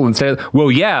white people instead?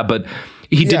 But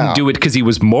he didn't do it because he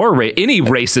was more any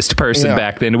racist person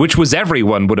back then, which was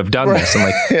everyone would have done this.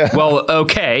 I'm well,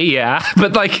 okay,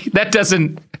 but that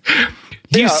doesn't.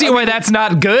 Do you see why that's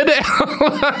not good?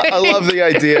 I love the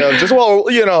idea of just,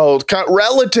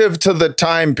 relative to the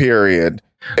time period.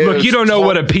 Look, you don't know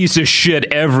what a piece of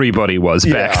shit everybody was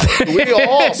back then. We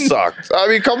all sucked. I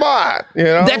mean, come on.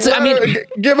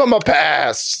 Give him a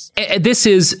pass. This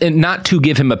is not to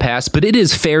give him a pass, but it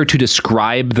is fair to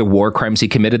describe the war crimes he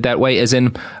committed that way, as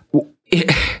in...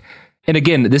 And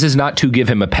again, this is not to give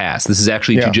him a pass. This is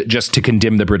actually just to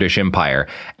condemn the British Empire.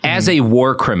 As a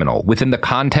war criminal, within the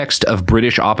context of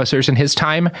British officers in his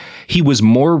time, he was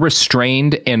more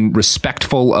restrained and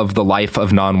respectful of the life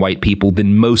of non-white people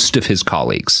than most of his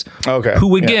colleagues. Okay.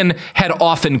 Who, again, had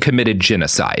often committed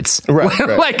genocides.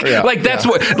 Right. That's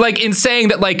what, in saying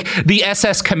that, the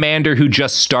SS commander who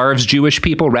just starves Jewish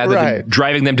people rather than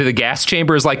driving them to the gas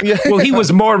chamber is he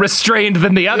was more restrained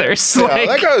than the others.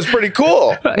 That guy was pretty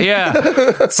cool. Yeah.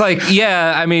 It's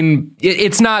I mean,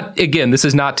 it's not, again, this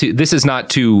is not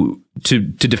to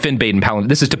defend Baden-Powell.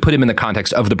 This is to put him in the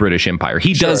context of the British Empire.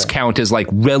 He does count as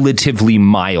relatively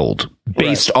mild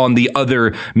based on the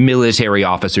other military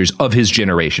officers of his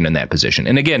generation in that position.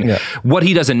 And again, what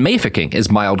he does in Mafeking is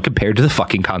mild compared to the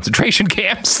fucking concentration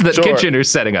camps that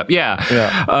Kitchener's setting up.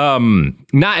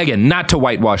 Not to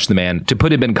whitewash the man, to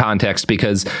put him in context,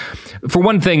 because for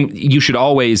one thing, you should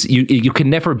always, you can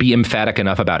never be emphatic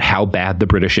enough about how bad the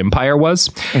British Empire was.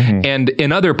 And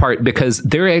in other part, because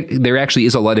there actually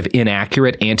is a lot of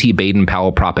inaccurate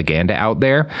anti-Baden-Powell propaganda out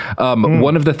there.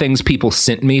 One of the things people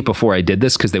sent me before I did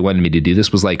this, because they wanted me to do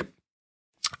this, was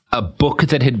a book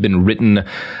that had been written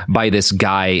by this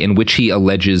guy in which he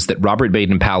alleges that Robert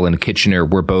Baden-Powell and Kitchener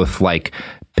were both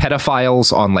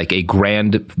pedophiles on a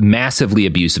grand, massively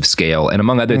abusive scale, and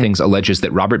among other things alleges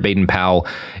that Robert Baden-Powell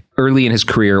early in his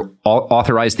career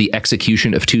authorized the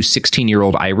execution of two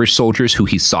 16-year-old Irish soldiers who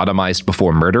he sodomized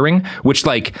before murdering, which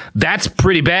that's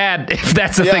pretty bad if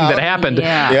that's the thing that happened.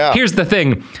 Here's the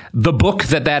thing. The book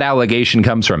that allegation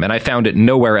comes from, and I found it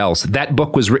nowhere else, that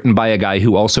book was written by a guy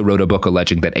who also wrote a book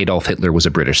alleging that Adolf Hitler was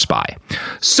a British spy.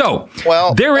 So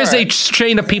there is a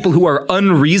chain of people who are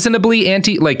unreasonably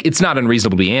it's not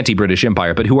unreasonably anti-British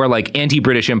Empire, but who are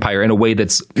anti-British Empire in a way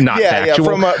that's not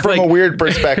factual. From a weird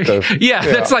perspective.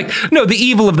 That's no, the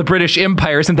evil of the British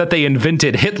Empire isn't that they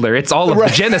invented Hitler. It's all of the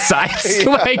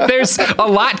genocides. There's a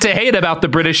lot to hate about the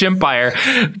British Empire.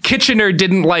 Kitchener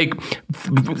didn't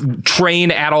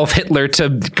train Adolf Hitler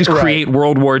to create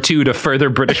World War II to further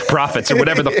British profits or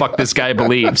whatever the fuck this guy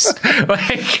believes.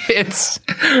 It's.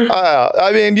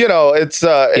 I mean,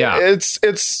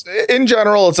 it's in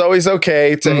general, it's always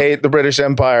okay to hate the British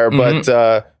Empire,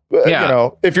 but.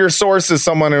 If your source is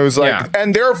someone who's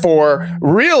and therefore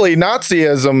really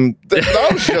Nazism,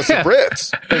 that was just the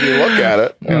Brits, if you look at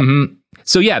it.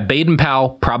 So Baden-Powell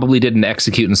probably didn't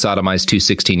execute and sodomize two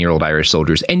 16-year-old Irish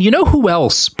soldiers. And you know who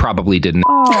else probably didn't?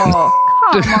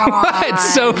 What,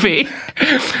 Sophie?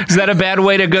 Is that a bad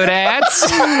way to go to ads?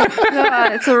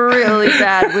 God, it's a really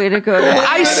bad way to go to ads.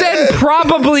 I said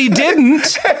probably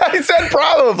didn't. I said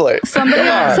probably.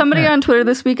 Somebody on Twitter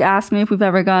this week asked me if we've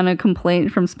ever gotten a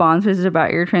complaint from sponsors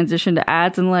about your transition to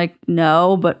ads, and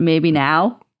no, but maybe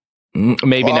now.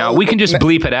 Maybe now we can just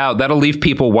bleep it out. That'll leave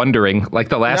people wondering.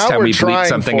 The last time we bleeped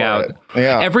something out.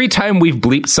 Every time we've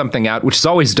bleeped something out, which is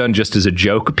always done just as a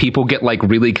joke, people get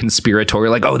really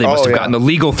conspiratorial. They must have gotten a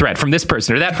legal threat from this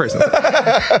person or that person.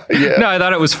 No, I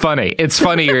thought it was funny. It's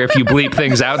funnier if you bleep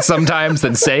things out sometimes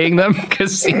than saying them.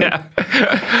 Because the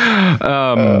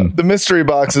mystery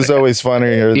box is always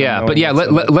funnier.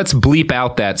 Let's bleep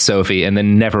out that, Sophie, and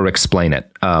then never explain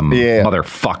it.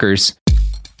 Motherfuckers.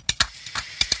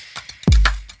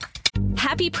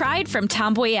 Happy Pride from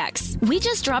Tomboy X. We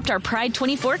just dropped our Pride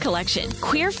 24 collection.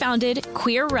 Queer founded,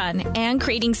 queer run, and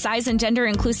creating size and gender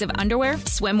inclusive underwear,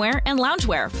 swimwear, and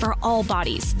loungewear for all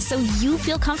bodies, so you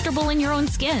feel comfortable in your own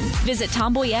skin. Visit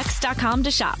tomboyx.com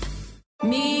to shop.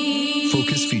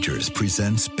 Focus Features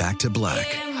presents Back to Black.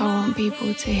 I want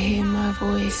people to hear my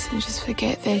voice and just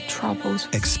forget their troubles.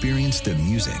 Experience the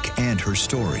music and her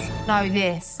story. Know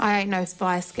this, I ain't no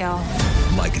Spice Girl.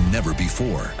 Like never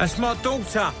before. That's my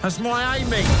daughter. That's my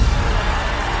Amy.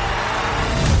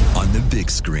 On the big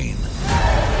screen.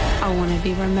 I want to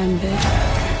be remembered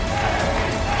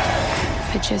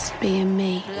for just being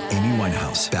me. Amy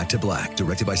Winehouse, Back to Black,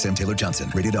 directed by Sam Taylor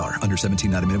Johnson. Rated R, under 17,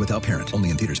 not a minute without parent. Only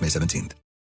in theaters May 17th.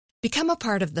 Become a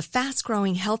part of the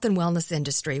fast-growing health and wellness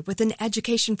industry with an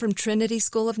education from Trinity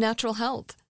School of Natural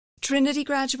Health. Trinity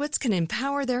graduates can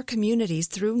empower their communities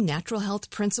through natural health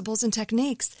principles and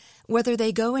techniques, whether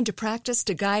they go into practice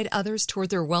to guide others toward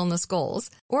their wellness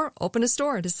goals or open a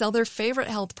store to sell their favorite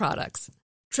health products.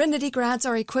 Trinity grads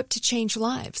are equipped to change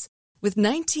lives. With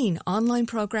 19 online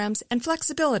programs and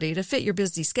flexibility to fit your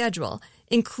busy schedule,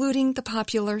 including the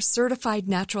popular Certified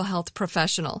Natural Health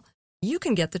Professional, you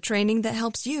can get the training that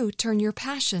helps you turn your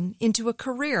passion into a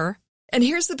career. And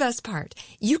here's the best part.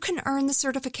 You can earn the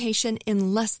certification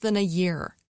in less than a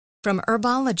year. From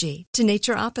herbology to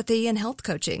naturopathy and health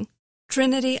coaching,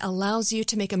 Trinity allows you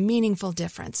to make a meaningful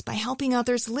difference by helping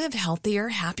others live healthier,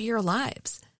 happier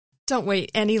lives. Don't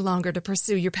wait any longer to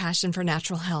pursue your passion for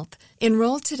natural health.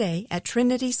 Enroll today at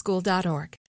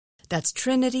trinityschool.org. That's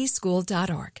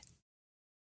trinityschool.org.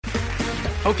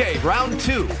 Okay, round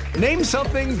two. Name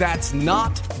something that's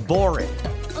not boring.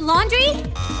 A laundry?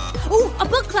 Ooh, a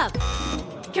book club.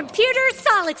 Computer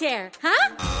solitaire,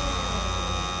 huh?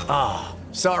 Ah, oh,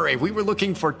 sorry, we were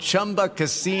looking for Chumba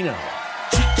Casino.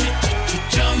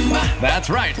 That's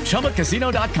right,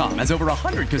 ChumbaCasino.com has over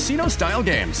 100 casino-style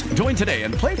games. Join today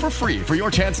and play for free for your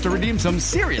chance to redeem some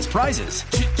serious prizes.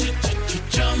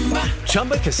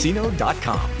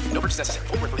 ChumbaCasino.com. No purchase necessary.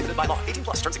 Void where prohibited by law. 18+.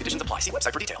 Terms and conditions apply. See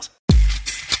website for details.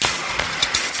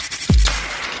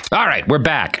 All right, we're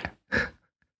back.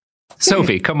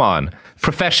 Sophie, come on.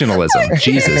 Professionalism.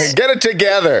 Jesus. Get it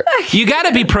together. You got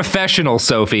to be professional,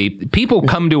 Sophie. People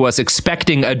come to us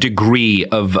expecting a degree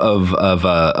of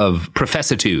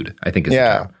professitude, I think is the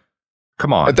term.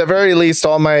 Come on. At the very least,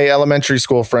 all my elementary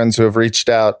school friends who have reached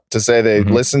out to say they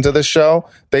listen to this show,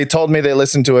 they told me they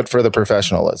listened to it for the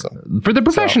professionalism. For the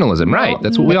professionalism, right.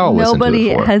 That's what we all listen to it for.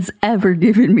 Nobody has ever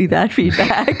given me that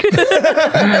feedback.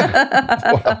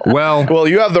 Well,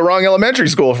 you have the wrong elementary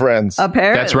school friends.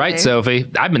 Apparently. That's right,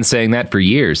 Sophie. I've been saying that for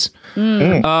years.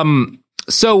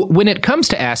 So when it comes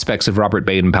to aspects of Robert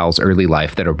Baden-Powell's early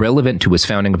life that are relevant to his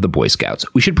founding of the Boy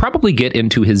Scouts, we should probably get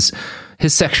into his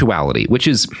sexuality, which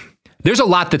is... There's a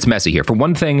lot that's messy here. For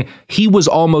one thing, he was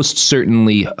almost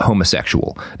certainly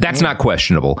homosexual. That's not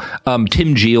questionable.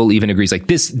 Tim Geel even agrees, like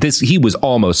this, he was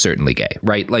almost certainly gay,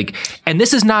 right? Like, and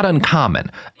this is not uncommon.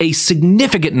 A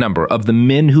significant number of the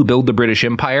men who build the British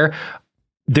Empire,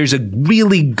 there's a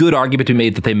really good argument to be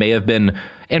made that they may have been,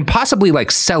 and possibly like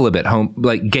celibate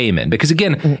like gay men, because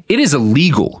again, it is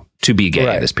illegal to be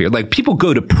gay in this period. Like people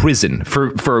go to prison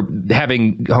for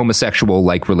having homosexual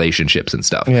like relationships and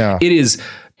stuff. Yeah. It is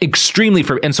extremely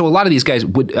and so a lot of these guys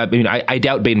would, I mean, I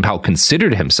doubt Baden-Powell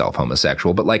considered himself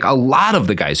homosexual, but like a lot of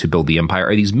the guys who build the empire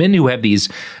are these men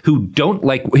who don't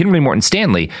like Henry Morton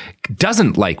Stanley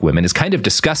doesn't like women, is kind of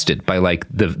disgusted by like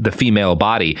the female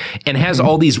body, and has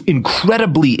all these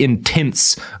incredibly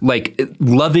intense, like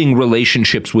loving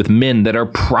relationships with men that are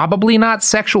probably not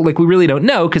sexual. Like we really don't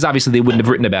know, because obviously they wouldn't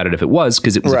have written about it if it was,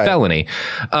 because it was a felony.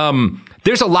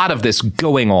 There's a lot of this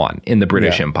going on in the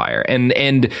British Empire, and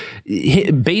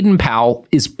Baden-Powell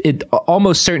is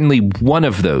almost certainly one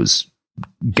of those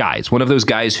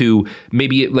guys who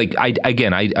maybe like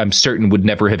I'm certain would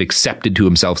never have accepted to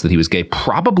himself that he was gay.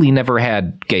 Probably never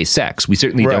had gay sex. We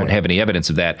certainly don't have any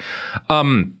evidence of that.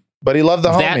 But he loved the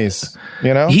homies,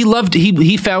 you know?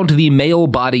 He found the male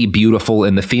body beautiful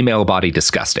and the female body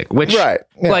disgusting, which what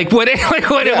do you like?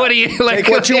 Take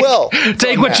what you will.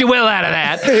 Take what you will out of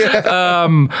that.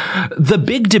 The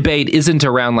big debate isn't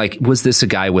around like, was this a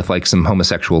guy with like some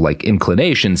homosexual like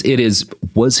inclinations? It is,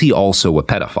 was he also a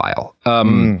pedophile?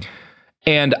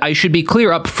 And I should be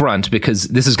clear up front, because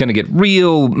this is going to get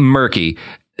real murky.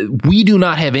 We do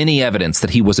not have any evidence that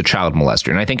he was a child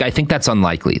molester. And I think that's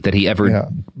unlikely that he ever,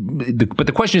 but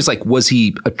the question is like, was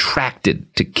he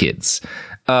attracted to kids?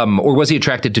 Or was he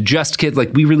attracted to just kids?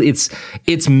 Like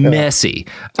it's messy.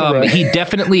 He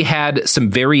definitely had some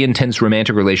very intense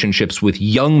romantic relationships with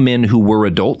young men who were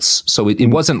adults. So it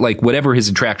wasn't like whatever his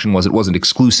attraction was, it wasn't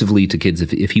exclusively to kids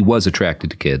if he was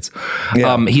attracted to kids.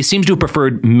 He seems to have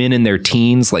preferred men in their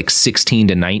teens, like 16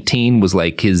 to 19 was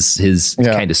like his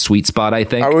kind of sweet spot, I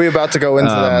think. Are we about to go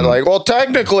into that? Like, well,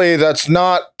 technically that's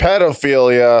not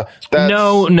pedophilia.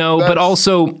 No, but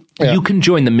also you can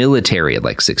join the military at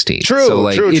like 16. True. So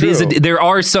like true. There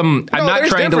are some. I'm not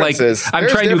trying to like. I'm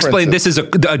trying to explain this is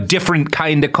a different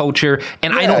kind of culture,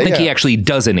 and I don't think he actually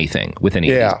does anything with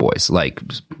any of these boys. Like,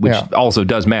 which also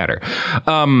does matter.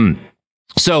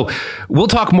 So we'll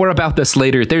talk more about this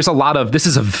later. There's a lot of, this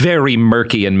is a very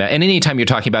murky and anytime you're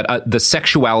talking about the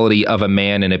sexuality of a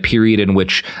man in a period in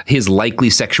which his likely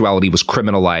sexuality was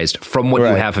criminalized from what you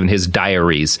have in his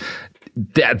diaries,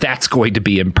 that's going to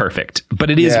be imperfect. But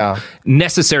it is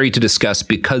necessary to discuss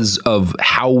because of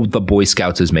how the Boy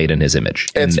Scouts is made in his image.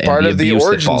 It's part of the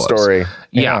origin story.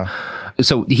 Yeah.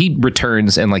 So he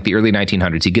returns in like the early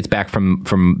 1900s. He gets back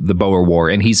from the Boer War,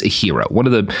 and he's a hero, one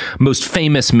of the most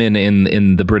famous men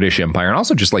in the British Empire, and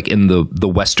also just like in the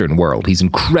Western world. He's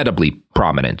incredibly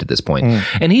prominent at this point.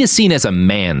 And he is seen as a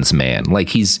man's man. Like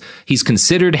he's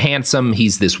considered handsome.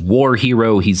 He's this war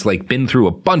hero. He's like been through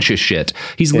a bunch of shit.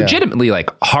 He's legitimately like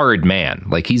hard man.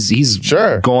 Like he's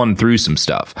gone through some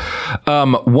stuff.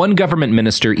 One government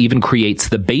minister even creates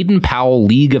the Baden-Powell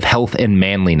League of Health and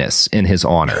Manliness in his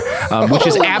honor. Which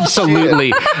is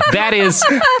absolutely, that is,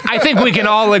 I think we can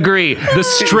all agree, the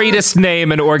straightest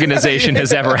name an organization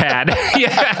has ever had.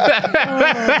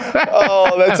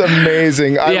 Oh, that's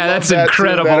amazing. That's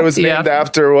incredible. That it was named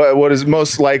after what is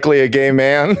most likely a gay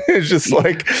man. It's just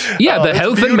like, the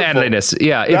health beautiful. And manliness.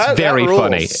 Yeah, it's very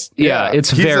funny. Yeah,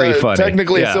 it's very funny.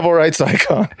 Technically a civil rights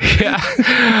icon.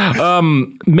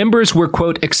 Members were,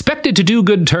 quote, expected to do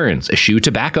good turns, eschew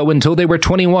tobacco until they were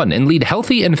 21, and lead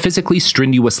healthy and physically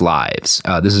strenuous lives.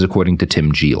 This is according to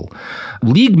Tim Geel.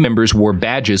 League members wore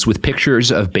badges with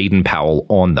pictures of Baden-Powell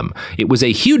on them. It was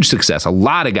a huge success. A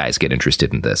lot of guys get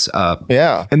interested in this.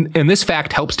 And this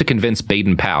fact helps to convince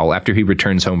Baden-Powell, after he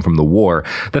returns home from the war,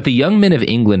 that the young men of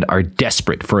England are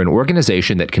desperate for an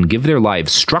organization that can give their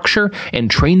lives structure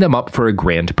and train them up for a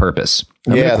grand purpose.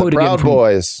 The Proud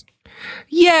Boys.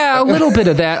 Yeah, a little bit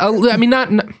of that. I mean,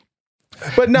 not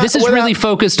But this is really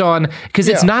focused on, because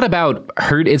it's not about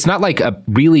hurt. It's not like a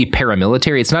really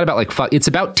paramilitary. It's not about like, it's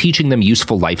about teaching them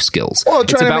useful life skills. Well,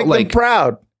 it's trying about to make them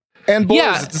proud. And boys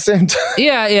at the same time.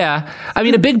 I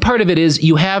mean, a big part of it is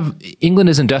you have England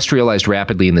is industrialized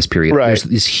rapidly in this period. Right. There's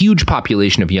this huge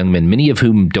population of young men, many of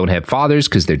whom don't have fathers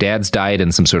because their dads died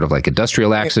in some sort of like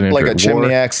industrial accident, like a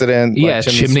chimney accident. Yeah,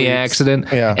 chimney accident.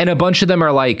 Yeah. And a bunch of them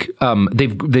are like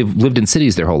they've lived in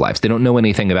cities their whole lives. They don't know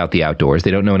anything about the outdoors.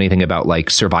 They don't know anything about like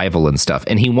survival and stuff.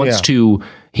 And he wants to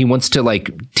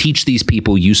like teach these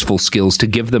people useful skills to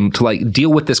give them to like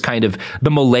deal with this kind of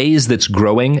the malaise that's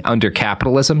growing under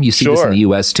capitalism. You see this in the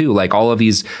US too, like all of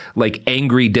these like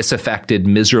angry, disaffected,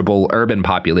 miserable urban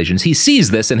populations. He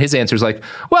sees this and his answer is like,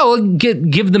 well,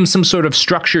 give them some sort of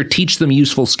structure, teach them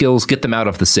useful skills, get them out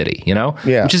of the city, you know?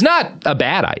 Yeah. Which is not a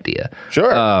bad idea.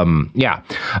 Sure.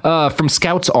 From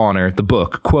Scout's Honor, the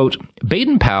book, quote,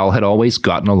 Baden-Powell had always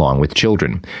gotten along with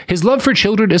children. His love for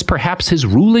children is perhaps his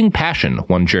ruling passion,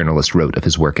 one journalist wrote of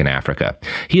his work in Africa.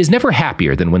 He is never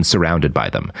happier than when surrounded by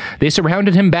them. They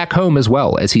surrounded him back home as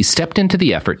well as he stepped into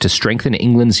the effort to strengthen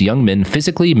England's young men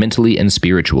physically, mentally, and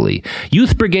spiritually.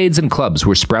 Youth brigades and clubs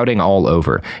were sprouting all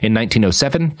over. In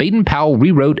 1907, Baden-Powell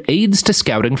rewrote Aids to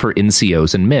Scouting for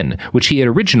NCOs and Men, which he had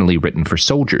originally written for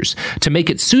soldiers, to make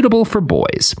it suitable for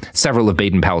boys. Several of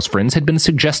Baden-Powell's friends had been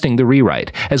suggesting the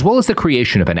rewrite, as well as the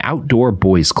creation of an outdoor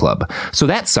boys club. So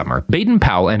that summer,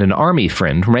 Baden-Powell and an army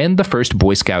friend ran the first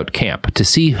Boy Scout camp to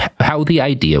see how the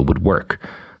idea would work.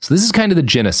 So this is kind of the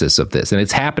genesis of this, and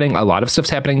it's happening. A lot of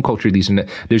stuff's happening in culture.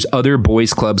 There's other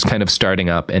boys clubs kind of starting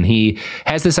up, and he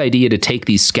has this idea to take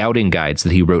these scouting guides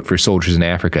that he wrote for soldiers in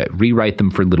Africa, rewrite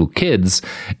them for little kids,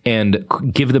 and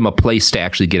give them a place to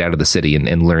actually get out of the city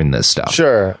and learn this stuff.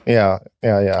 Sure. Yeah.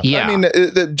 I mean,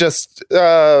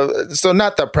 so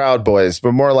not the Proud Boys,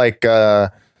 but more like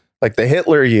the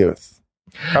Hitler Youth.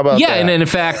 How about that? And in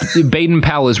fact,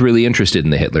 Baden-Powell is really interested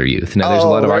in the Hitler Youth. Now, there's a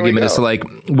lot of argument as to like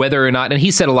whether or not, and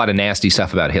he said a lot of nasty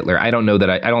stuff about Hitler. I don't know that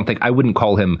I wouldn't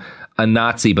call him a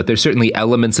Nazi, but there's certainly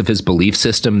elements of his belief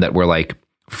system that were like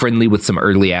friendly with some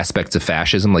early aspects of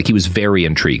fascism. Like he was very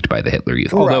intrigued by the Hitler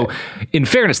Youth. Although, in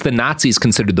fairness, the Nazis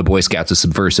considered the Boy Scouts a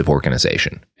subversive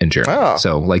organization in Germany.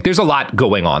 So like there's a lot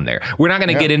going on there. We're not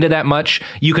going to get into that much.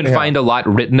 You can find a lot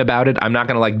written about it. I'm not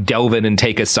going to like delve in and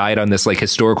take a side on this like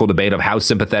historical debate of how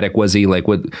sympathetic was he, like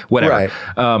whatever.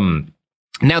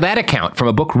 Now, that account from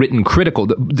a book written critical,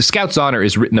 the Scouts Honor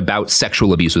is written about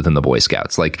sexual abuse within the Boy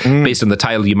Scouts. Like, based on the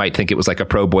title, you might think it was like a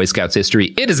pro-Boy Scouts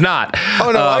history. It is not.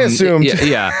 Oh, no, I assumed.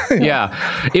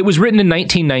 Yeah. It was written in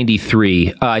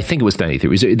 1993. I think it was 93.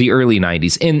 It was the early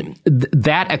 90s. And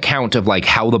that account of like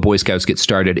how the Boy Scouts get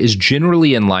started is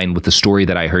generally in line with the story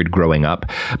that I heard growing up.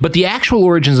 But the actual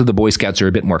origins of the Boy Scouts are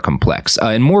a bit more complex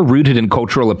and more rooted in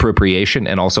cultural appropriation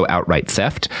and also outright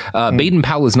theft.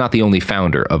 Baden-Powell is not the only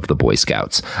founder of the Boy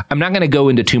Scouts. I'm not going to go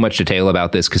into too much detail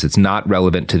about this because it's not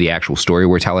relevant to the actual story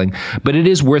we're telling, but it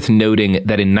is worth noting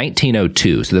that in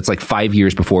 1902, so that's like 5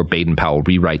 years before Baden-Powell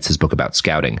rewrites his book about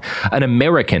scouting, an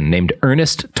American named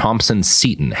Ernest Thompson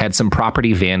Seton had some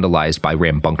property vandalized by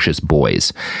rambunctious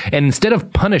boys. And instead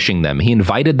of punishing them, he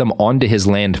invited them onto his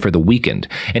land for the weekend.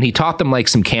 And he taught them like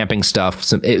some camping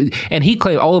stuff. And he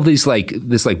claimed all of these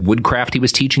this woodcraft he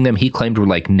was teaching them, he claimed were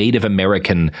like Native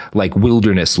American, like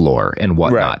wilderness lore and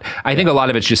whatnot. Right. I think a lot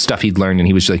of it's just stuff he'd learned, and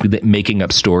he was like making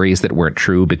up stories that weren't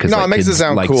true because it makes kids it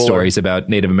sound like cooler. Stories about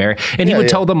Native American. And he would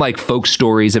tell them like folk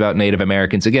stories about Native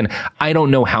Americans. Again, I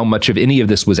don't know how much of any of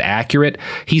this was accurate.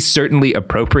 He's certainly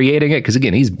appropriating it because,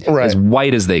 again, he's as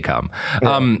white as they come.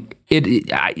 Right.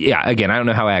 Again, I don't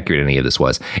know how accurate any of this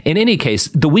was. In any case,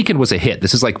 the weekend was a hit.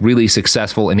 This is like really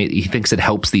successful, and he thinks it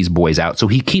helps these boys out. So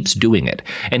he keeps doing it.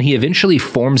 And he eventually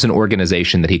forms an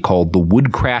organization that he called the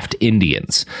Woodcraft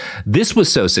Indians. This was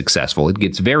so successful, it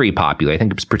gets very popular. I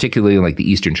think it's particularly in like the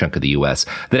eastern chunk of the U.S.,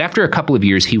 that after a couple of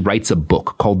years, he writes a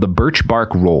book called The Birch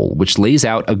Bark Roll, which lays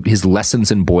out his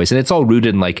lessons in boys. And it's all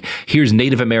rooted in like, here's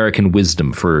Native American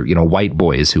wisdom for, white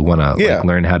boys who want to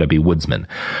learn how to be woodsmen.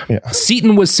 Yeah.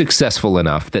 Seton was successful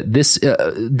enough that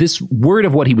this word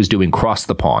of what he was doing crossed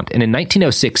the pond. And in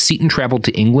 1906, Seton traveled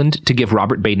to England to give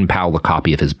Robert Baden-Powell a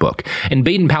copy of his book. And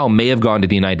Baden-Powell may have gone to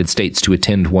the United States to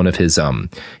attend one of his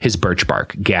birch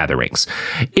bark gatherings.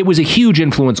 It was a huge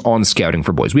influence on scouting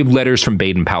for boys. We have letters from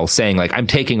Baden-Powell saying, like, I'm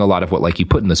taking a lot of what like you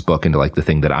put in this book into like the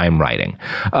thing that I'm writing.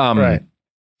 Right.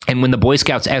 And when the Boy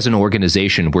Scouts as an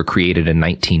organization were created in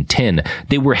 1910,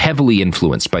 they were heavily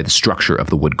influenced by the structure of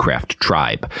the Woodcraft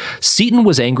tribe. Seton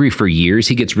was angry for years.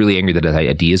 He gets really angry that his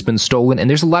idea has been stolen. And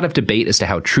there's a lot of debate as to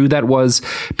how true that was.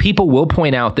 People will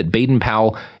point out that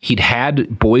Baden-Powell, he'd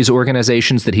had boys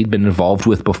organizations that he'd been involved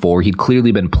with before. He'd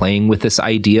clearly been playing with this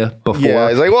idea before. Yeah,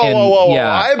 he's like, whoa.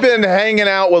 Yeah. I've been hanging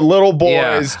out with little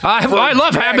boys. Yeah. I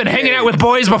love having been hanging out with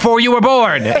boys before you were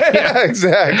born. Yeah,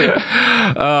 exactly.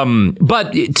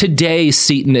 But today,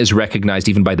 Seton is recognized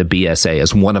even by the BSA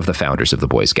as one of the founders of the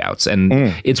Boy Scouts.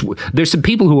 And there's some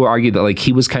people who argue that like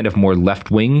he was kind of more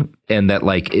left wing and that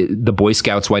like the Boy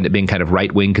Scouts wind up being kind of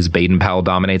right wing because Baden-Powell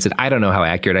dominates it. I don't know how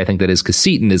accurate I think that is because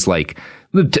Seton is like,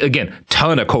 again,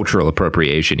 ton of cultural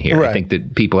appropriation here. Right. I think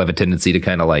that people have a tendency to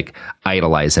kind of like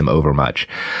idolize him over much.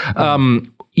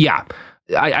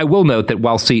 I will note that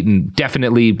while Seton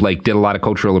definitely like did a lot of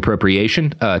cultural appropriation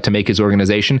to make his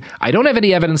organization, I don't have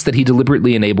any evidence that he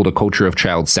deliberately enabled a culture of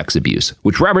child sex abuse,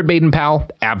 which Robert Baden-Powell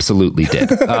absolutely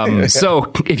did.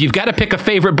 So if you've got to pick a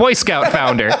favorite Boy Scout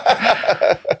founder,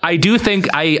 I do think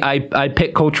I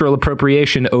pick cultural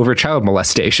appropriation over child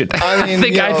molestation. I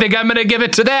think I'm going to give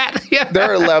it to that. Yeah.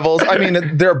 There are levels. I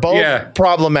mean, they're both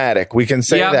problematic. We can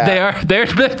say that. They are.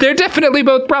 They're definitely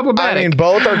both problematic. I mean,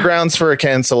 both are grounds for a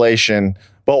cancellation.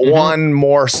 But one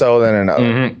more so than another.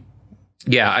 Mm-hmm.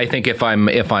 Yeah, I think if I'm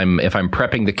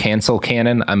prepping the cancel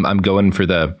canon, I'm going for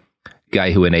the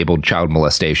guy who enabled child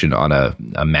molestation on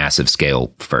a massive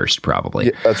scale first, probably.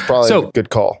 Yeah, that's probably a good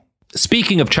call.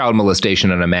 Speaking of child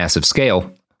molestation on a massive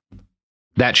scale,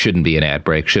 that shouldn't be an ad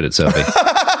break, should it, Sophie?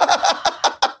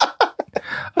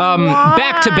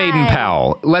 Back to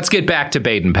Baden-Powell. Let's get back to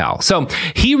Baden-Powell. So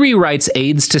he rewrites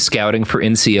Aids to Scouting for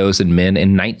NCOs and Men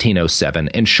in 1907,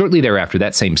 and shortly thereafter,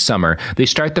 that same summer, they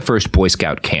start the first Boy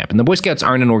Scout camp. And the Boy Scouts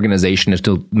aren't an organization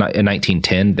until in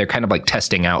 1910. They're kind of like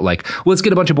testing out, like, well, let's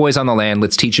get a bunch of boys on the land.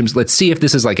 Let's teach them. Let's see if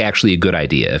this is like actually a good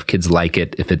idea. If kids like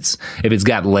it, if it's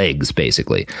got legs,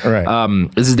 basically. Right.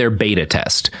 This is their beta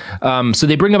test. So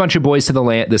they bring a bunch of boys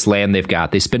to this land they've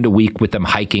got. They spend a week with them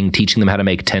hiking, teaching them how to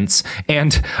make tents,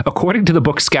 and according to the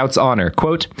book Scouts Honor,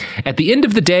 quote, at the end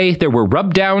of the day, there were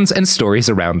rub downs and stories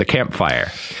around the campfire.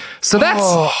 So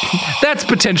that's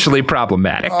potentially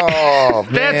problematic. Oh,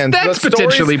 man. That's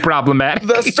potentially problematic.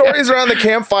 The stories around the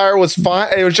campfire was fine.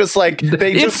 It was just like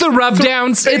it's the rub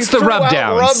downs. It's the rub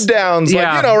downs. Rub downs.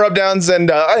 Yeah. Like, rub downs and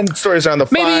stories around the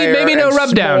fire. Maybe no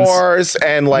rub downs.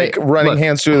 And like running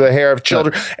hands through the hair of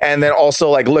children. And then also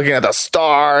like looking at the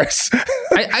stars.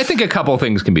 I think a couple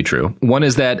things can be true. One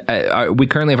is that we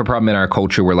currently have a problem in our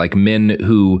culture where like men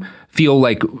who feel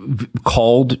like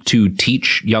called to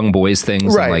teach young boys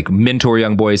things and like mentor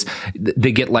young boys,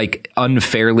 they get like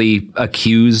unfairly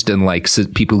accused and like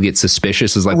people get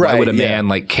suspicious. Is like, why would a man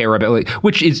like care about, like,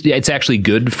 which is, it's actually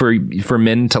good for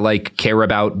men to like care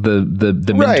about the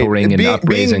mentoring and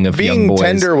upraising of young boys.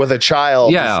 Being tender with a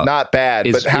child is not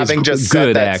bad, but having just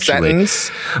said that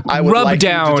sentence, I would like you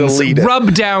to delete it.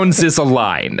 Rub downs is a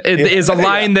line. It is a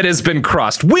line that has been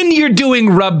crossed. When you're doing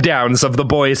rub downs of the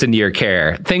boys in your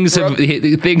care, things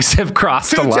have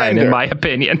crossed the line, in my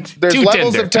opinion. There's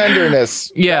levels of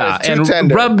tenderness. Yeah,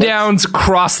 and rub downs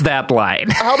cross that line.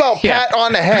 How about pat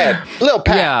on the head? Little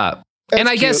pat. Yeah. And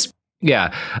I guess,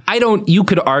 you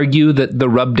could argue that the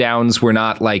rub downs were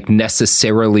not like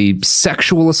necessarily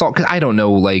sexual assault. Cause I don't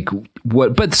know like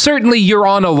what, but certainly you're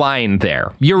on a line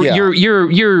there.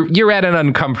 You're at an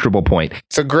uncomfortable point.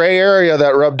 It's a gray area,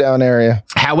 that rub down area.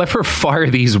 However far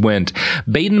these went,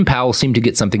 Baden-Powell seemed to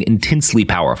get something intensely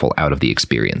powerful out of the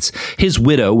experience. His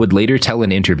widow would later tell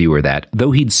an interviewer that,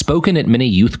 though he'd spoken at many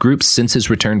youth groups since his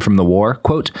return from the war,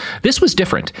 quote, "This was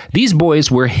different. These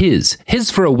boys were his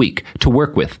for a week, to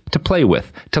work with, to play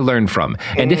with, to learn from.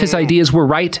 And if his ideas were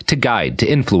right, to guide, to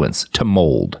influence, to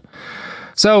mold."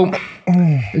 So,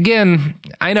 again,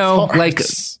 I know, like...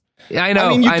 I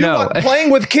know.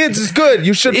 Playing with kids is good.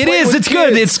 You should. It's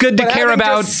good. It's good to care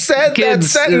about said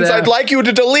kids. That sentence, I'd like you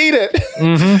to delete it.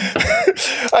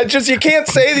 Mm-hmm. You can't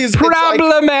say these.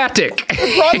 Problematic.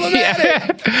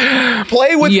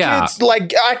 Play with kids,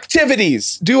 like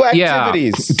activities. Do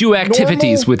activities. Do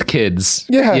activities with kids.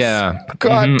 Yes. Yeah.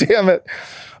 God damn it.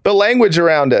 The language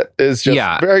around it is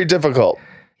just very difficult.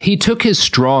 He took his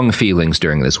strong feelings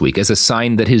during this week as a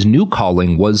sign that his new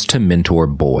calling was to mentor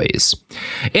boys.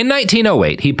 In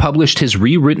 1908, he published his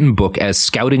rewritten book as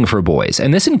Scouting for Boys,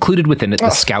 and this included within it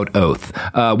the Scout Oath,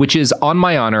 which is, "On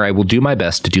my honor, I will do my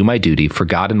best to do my duty for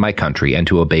God and my country and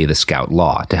to obey the Scout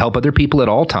law, to help other people at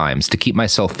all times, to keep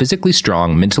myself physically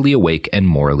strong, mentally awake, and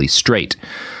morally straight."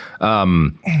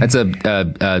 That's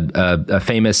a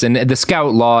famous, and the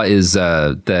Scout law is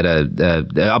that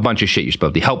a bunch of shit you're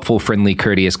supposed to be: helpful, friendly,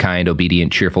 courteous, kind,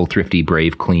 obedient, cheerful, thrifty,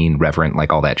 brave, clean, reverent,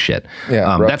 like all that shit.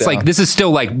 Yeah, that's like, this is still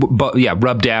like,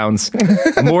 rub downs.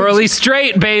 Morally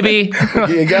straight, baby.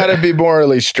 You gotta be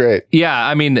morally straight. Yeah,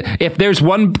 I mean, if there's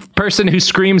one person who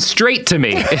screams straight to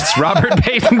me, it's Robert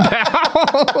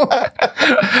Baden-Powell.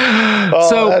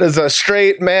 So that is a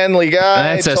straight, manly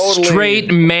guy. That's a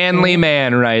straight, manly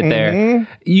man right there.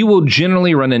 You will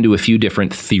generally run into a few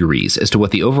different theories as to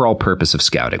what the overall purpose of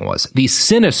scouting was. The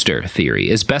sinister theory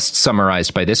is best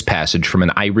summarized by this passage from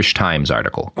an Irish Times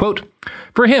article. Quote,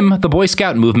 "For him, the Boy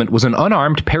Scout movement was an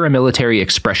unarmed paramilitary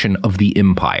expression of the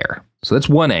empire." So that's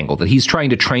one angle, that he's trying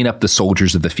to train up the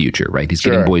soldiers of the future, right? He's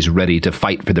getting boys ready to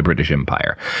fight for the British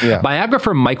Empire. Yeah.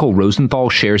 Biographer Michael Rosenthal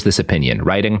shares this opinion,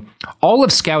 writing, "All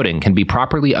of scouting can be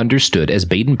properly understood as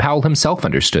Baden-Powell himself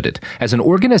understood it, as an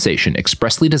organization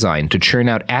expressly designed to churn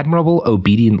out admirable,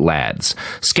 obedient lads.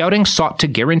 Scouting sought to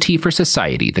guarantee for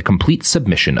society the complete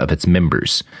submission of its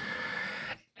members."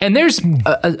 And there's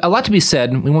a lot to be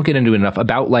said, we won't get into it enough,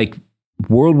 about like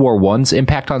World War I's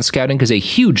impact on scouting, because a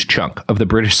huge chunk of the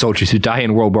British soldiers who die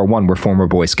in World War I were former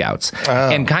Boy Scouts.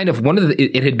 And kind of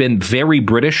it had been very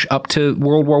British up to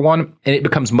World War I, and it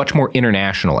becomes much more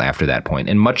international after that point,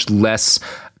 and much less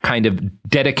kind of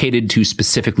dedicated to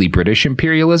specifically British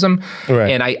imperialism. Right.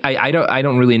 And I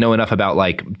don't really know enough about,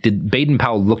 like, did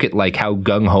Baden-Powell look at like how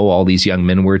gung-ho all these young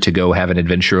men were to go have an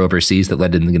adventure overseas that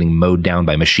led to them getting mowed down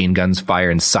by machine guns,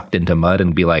 fire, and sucked into mud,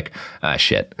 and be like,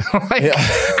 shit.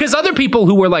 Because other people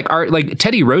who were like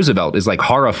Teddy Roosevelt is like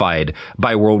horrified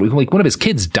by World War, like one of his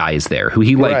kids dies there, who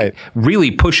he like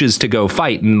really pushes to go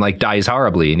fight and like dies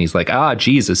horribly, and he's like,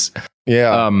 Jesus.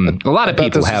 Yeah. A lot of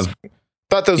people have...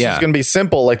 Thought this was going to be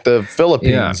simple, like the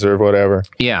Philippines or whatever.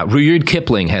 Yeah, Rudyard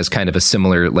Kipling has kind of a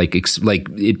similar,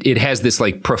 it has this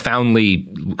like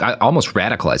profoundly, almost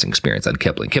radicalizing experience on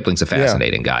Kipling. Kipling's a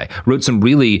fascinating guy. Wrote some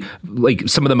really, like,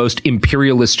 some of the most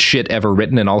imperialist shit ever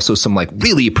written, and also some like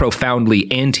really profoundly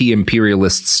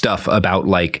anti-imperialist stuff about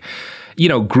like, you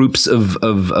know, groups of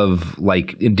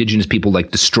like indigenous people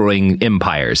like destroying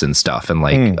empires and stuff, and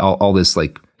like all this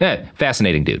like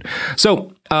fascinating dude.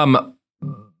 So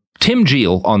Tim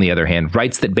Geel, on the other hand,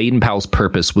 writes that Baden-Powell's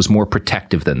purpose was more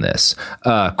protective than this.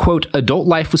 Quote, "Adult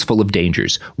life was full of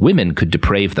dangers. Women could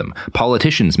deprave them.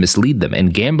 Politicians mislead them,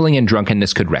 and gambling and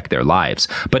drunkenness could wreck their lives.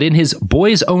 But in his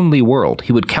boys-only world,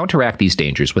 he would counteract these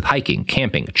dangers with hiking,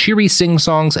 camping, cheery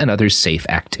sing-songs, and other safe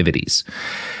activities."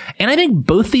 And I think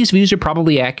both these views are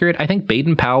probably accurate. I think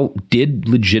Baden-Powell did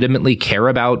legitimately care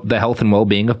about the health and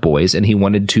well-being of boys, and he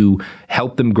wanted to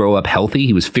help them grow up healthy.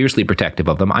 He was fiercely protective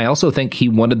of them. I also think he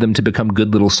wanted them to become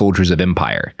good little soldiers of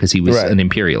empire because he was an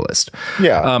imperialist.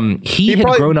 Yeah. He had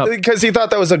grown up because he thought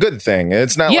that was a good thing.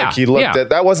 It's not like he looked at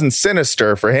that wasn't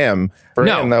sinister for him. For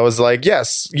him, that was like,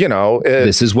 yes,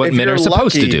 this is what men are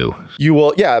supposed to do. You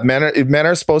will. Yeah. Men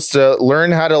are supposed to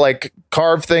learn how to like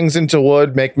carve things into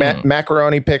wood, make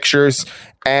macaroni pictures,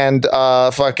 and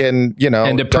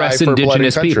and oppress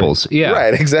indigenous peoples. Yeah.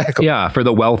 Right. Exactly. Yeah. For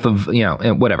the wealth of,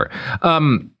 and whatever.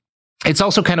 It's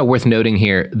also kind of worth noting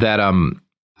here that,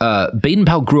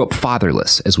 Baden-Powell grew up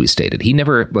fatherless, as we stated. He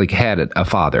never had a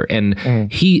father, and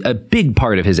a big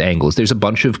part of his angles. There's a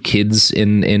bunch of kids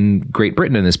in Great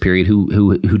Britain in this period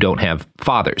who don't have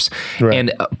fathers,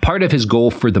 and part of his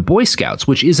goal for the Boy Scouts,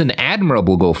 which is an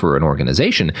admirable goal for an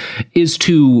organization, is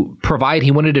to provide. He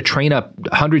wanted to train up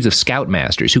hundreds of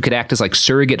scoutmasters who could act as like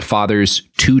surrogate fathers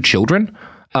to children.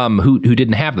 Who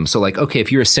didn't have them. So if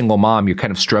you're a single mom, you're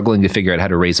kind of struggling to figure out how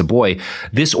to raise a boy.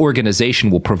 This organization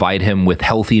will provide him with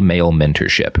healthy male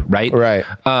mentorship, right? Right.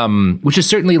 Which is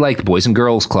certainly like the Boys and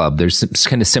Girls Club. There's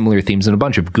kind of similar themes in a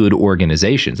bunch of good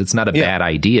organizations. It's not a bad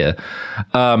idea.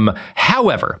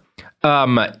 However,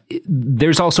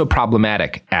 there's also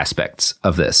problematic aspects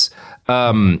of this.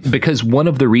 Because one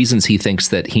of the reasons he thinks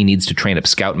that he needs to train up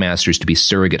scoutmasters to be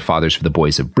surrogate fathers for the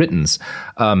boys of Britons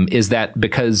is that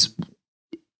because,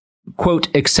 quote,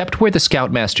 except where the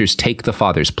scoutmasters take the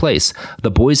father's place,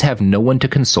 the boys have no one to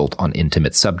consult on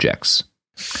intimate subjects.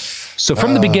 So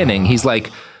from the beginning, he's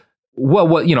like, well,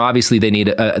 obviously they need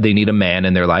a man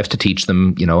in their lives to teach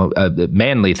them,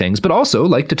 manly things, but also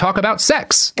to talk about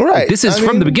sex. Right. This is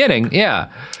from the beginning. Yeah.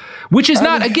 Which is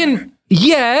again,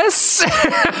 yes,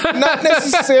 not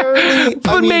necessarily,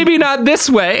 but maybe not this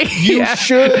way. You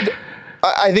should.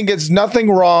 I think it's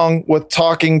nothing wrong with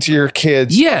talking to your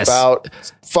kids about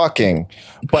fucking.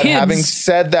 But having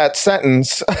said that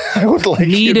sentence, I would like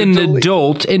need an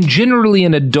adult, and generally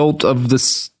an adult of the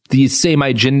same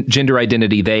gender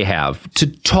identity they have, to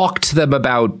talk to them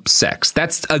about sex.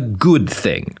 That's a good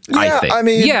thing, I think. I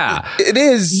mean, it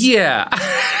is. Yeah.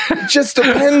 It just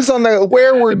depends on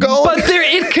where we're going. But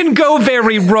it can go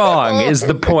very wrong is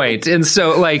the point. And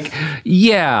so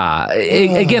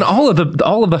again, all of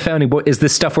the founding boy is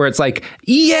this stuff where it's like, but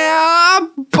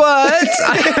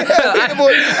I don't,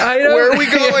 where are we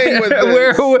going with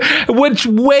this? Which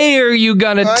way are you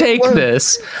going to take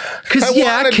this? Because I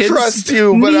want to trust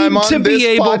you, but I'm on to this be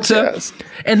able podcast. to.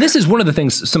 And this is one of the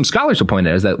things some scholars will point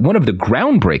out, is that one of the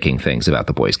groundbreaking things about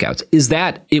the Boy Scouts is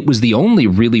that it was the only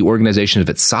really organization of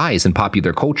its size in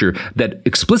popular culture that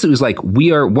explicitly was like,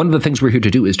 one of the things we're here to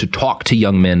do is to talk to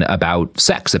young men about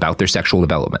sex, about their sexual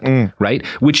development, right?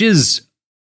 Which is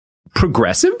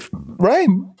progressive, right?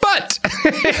 But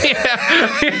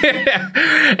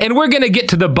and we're going to get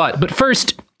to the but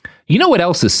first, you know what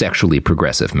else is sexually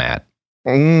progressive, Matt?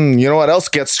 You know what else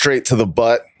gets straight to the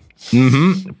butt?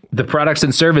 The products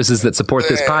and services that support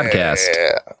this podcast.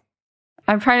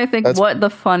 I'm trying to think what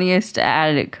the funniest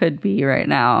ad it could be right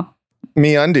now.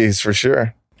 MeUndies for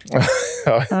sure. The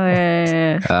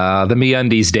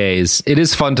MeUndies days. It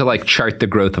is fun to chart the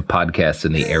growth of podcasts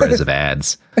in the eras of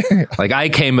ads. I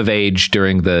came of age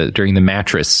during the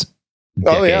mattress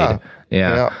decade.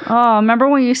 Yeah. Oh, remember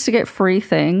when you used to get free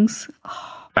things?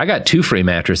 I got 2 free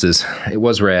mattresses. It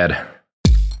was rad.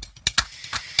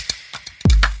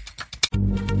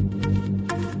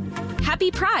 Happy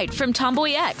Pride from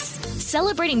Tomboy X,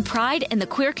 celebrating pride and the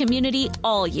queer community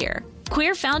all year.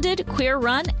 Queer founded, queer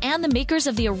run, and the makers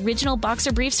of the original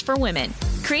boxer briefs for women,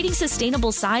 creating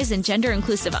sustainable size and gender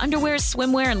inclusive underwear,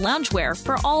 swimwear, and loungewear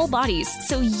for all bodies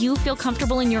so you feel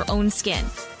comfortable in your own skin.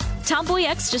 Tomboy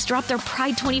X just dropped their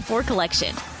Pride 24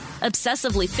 collection.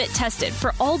 Obsessively fit tested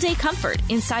for all day comfort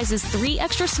in sizes 3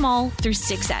 extra small through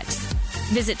 6X.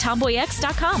 Visit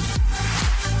tomboyx.com.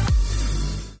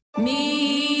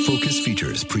 Focus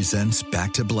Features presents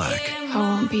Back to Black. I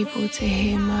want people to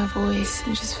hear my voice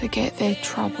and just forget their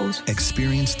troubles.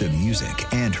 Experience the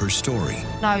music and her story.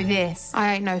 Know this,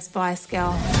 I ain't no Spice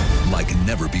Girl. Like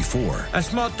never before.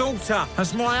 That's my daughter.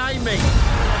 That's my Amy.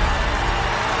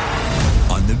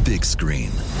 On the big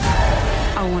screen.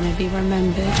 I want to be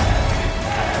remembered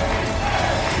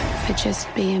for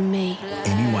just being me.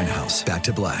 Amy Winehouse, Back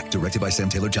to Black, directed by Sam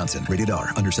Taylor Johnson. Rated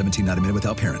R, under 17, not a minute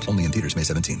without parent. Only in theaters May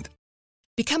 17th.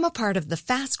 Become a part of the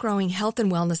fast-growing health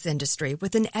and wellness industry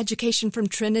with an education from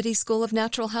Trinity School of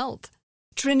Natural Health.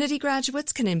 Trinity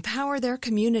graduates can empower their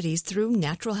communities through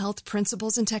natural health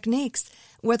principles and techniques,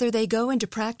 whether they go into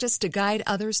practice to guide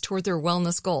others toward their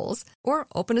wellness goals or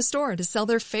open a store to sell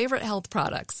their favorite health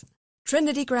products.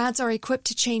 Trinity grads are equipped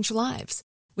to change lives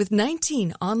with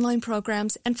 19 online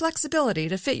programs and flexibility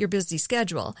to fit your busy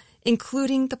schedule,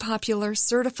 including the popular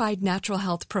Certified Natural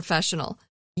Health Professional.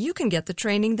 You can get the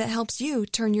training that helps you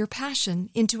turn your passion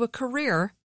into a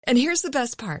career. And here's the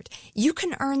best part. You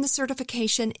can earn the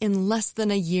certification in less than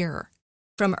a year.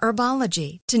 From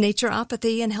herbology to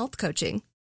naturopathy and health coaching,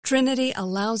 Trinity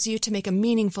allows you to make a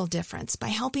meaningful difference by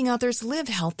helping others live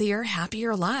healthier,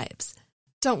 happier lives.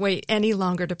 Don't wait any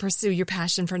longer to pursue your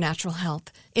passion for natural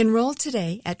health. Enroll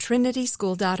today at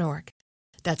trinityschool.org.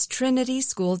 That's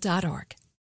trinityschool.org.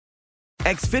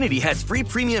 Xfinity has free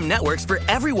premium networks for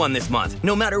everyone this month,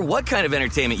 no matter what kind of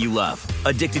entertainment you love.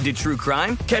 Addicted to true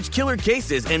crime? Catch killer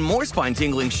cases and more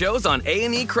spine-tingling shows on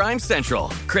A&E Crime Central.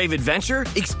 Crave adventure?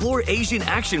 Explore Asian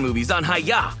action movies on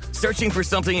Hi-Ya. Searching for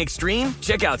something extreme?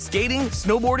 Check out skating,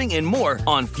 snowboarding, and more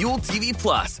on Fuel TV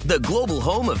Plus, the global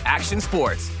home of action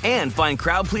sports. And find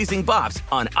crowd-pleasing bops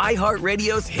on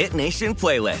iHeartRadio's Hit Nation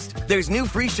playlist. There's new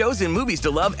free shows and movies to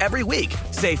love every week.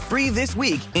 Say free this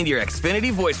week in your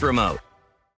Xfinity voice remote.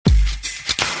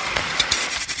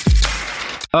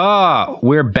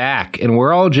 We're back, and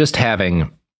we're all just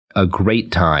having a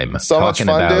great time. So much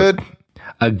fun, dude.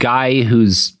 A guy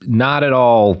who's not at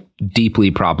all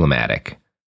deeply problematic.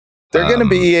 They're going to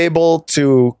be able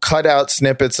to cut out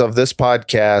snippets of this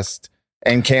podcast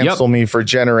and cancel me for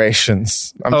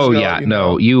generations.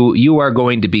 You are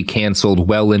going to be canceled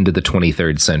well into the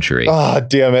 23rd century. Oh,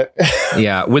 damn it.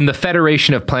 Yeah, when the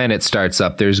Federation of Planets starts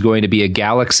up, there's going to be a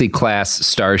Galaxy-class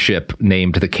starship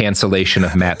named the Cancellation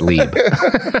of Matt Lieb.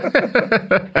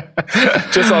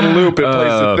 Just on loop, it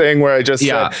plays the thing where I just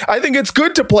said, I think it's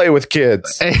good to play with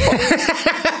kids.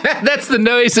 That's the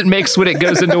noise it makes when it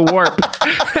goes into warp.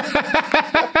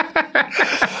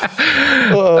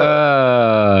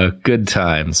 Good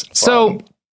times. So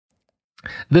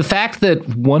the fact that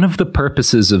one of the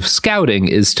purposes of scouting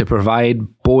is to provide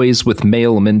boys with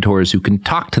male mentors who can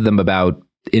talk to them about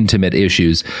intimate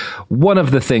issues. One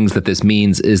of the things that this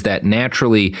means is that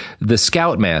naturally the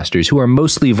scoutmasters, who are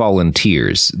mostly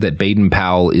volunteers that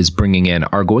Baden-Powell is bringing in,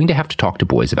 are going to have to talk to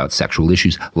boys about sexual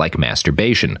issues like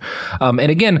masturbation. And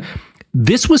again,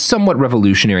 this was somewhat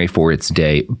revolutionary for its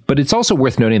day, but it's also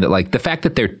worth noting that like the fact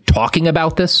that they're talking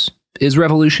about this is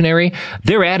revolutionary.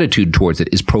 Their attitude towards it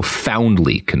is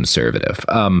profoundly conservative.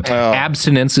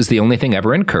 Abstinence is the only thing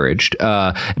ever encouraged.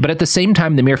 But at the same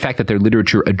time, the mere fact that their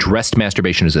literature addressed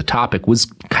masturbation as a topic was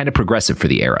kind of progressive for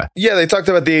the era. Yeah, they talked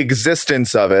about the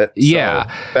existence of it.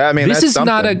 Yeah. So, I mean, this is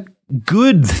not a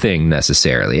good thing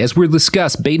necessarily. As we'll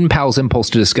discuss, Baden-Powell's impulse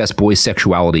to discuss boys'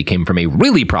 sexuality came from a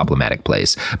really problematic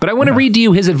place. But I want to read to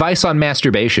you his advice on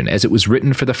masturbation as it was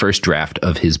written for the first draft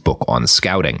of his book on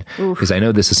scouting, because I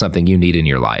know this is something you need in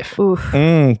your life.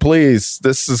 Please,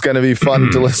 this is going to be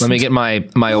fun to listen. Let me get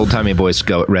my old-timey voice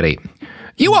ready.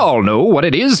 You all know what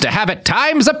it is to have at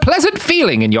times a pleasant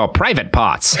feeling in your private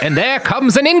parts, and there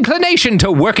comes an inclination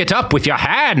to work it up with your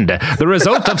hand. The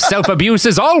result of self-abuse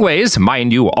is always,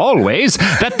 mind you, always,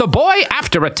 that the boy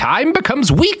after a time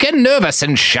becomes weak and nervous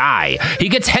and shy. He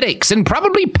gets headaches and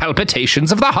probably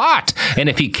palpitations of the heart, and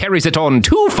if he carries it on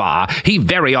too far, he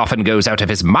very often goes out of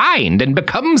his mind and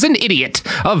becomes an idiot.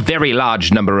 A very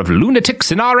large number of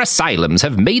lunatics in our asylums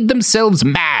have made themselves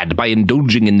mad by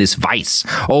indulging in this vice,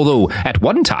 although at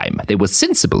one time they were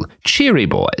sensible, cheery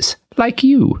boys like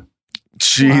you.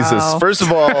 Jesus. Wow. First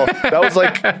of all, that was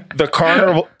like the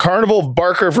carnival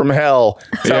barker from hell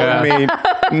telling me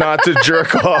not to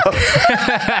jerk off.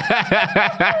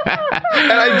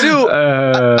 And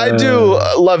I do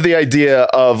love the idea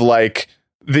of like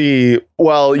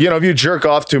if you jerk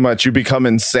off too much, you become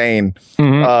insane.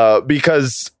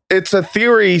 Because it's a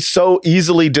theory so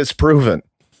easily disproven.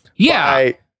 Yeah.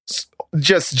 By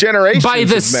just generations by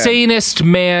the sanest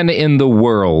man in the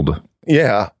world.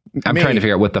 Yeah. I'm trying to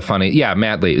figure out what the funny. Yeah,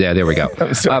 Matt Lee. Yeah, there we go.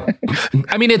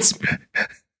 I mean,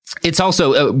 it's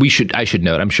also I should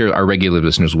note, I'm sure our regular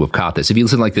listeners will have caught this. If you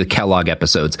listen to like the Kellogg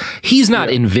episodes, he's not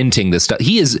inventing this stuff.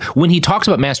 He is, when he talks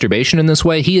about masturbation in this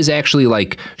way, he is actually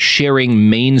like sharing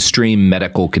mainstream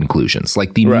medical conclusions.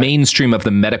 Like the mainstream of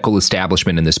the medical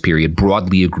establishment in this period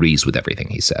broadly agrees with everything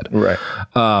he said. Right.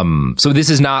 So this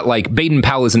is not like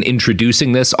Baden-Powell isn't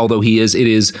introducing this, although it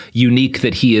is unique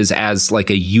that he is as like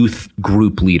a youth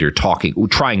group leader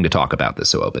trying to talk about this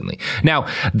so openly. Now,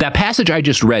 that passage I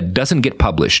just read doesn't get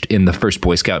published published in the first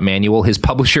Boy Scout manual, his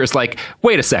publisher is like,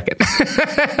 wait a second.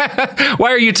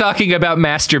 Why are you talking about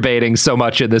masturbating so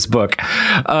much in this book?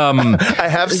 I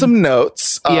have some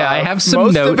notes. I have some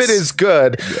most notes. Most of it is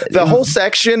good. The whole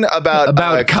section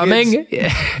about coming,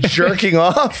 jerking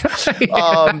off.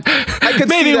 I could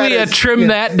maybe see we trim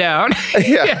that down.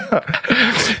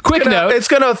 Quick note. It's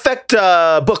going to affect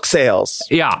book sales.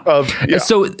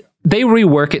 So they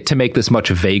rework it to make this much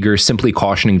vaguer, simply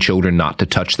cautioning children not to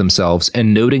touch themselves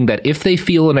and noting that if they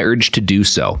feel an urge to do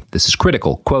so, this is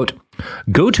critical, quote,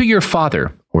 go to your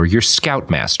father or your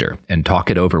scoutmaster and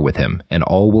talk it over with him and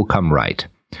all will come right.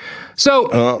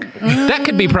 So that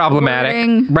could be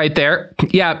problematic right there.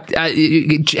 Yeah.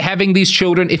 Having these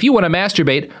children, if you want to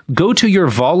masturbate, go to your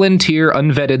volunteer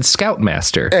unvetted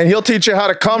scoutmaster. And he'll teach you how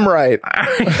to come right.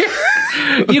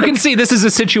 You can see this is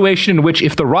a situation in which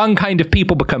if the wrong kind of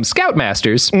people become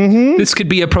scoutmasters, this could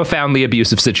be a profoundly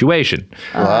abusive situation.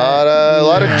 A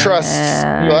lot of trust.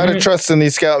 A lot of trust in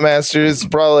these scoutmasters.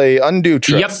 Probably undue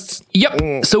trust.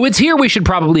 Yep. So it's here we should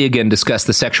probably again discuss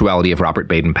the sexuality of Robert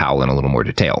Baden-Powell in a little more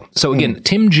detail. So again,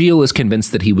 Tim Geel is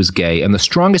convinced that he was gay, and the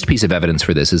strongest piece of evidence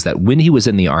for this is that when he was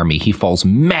in the Army, he falls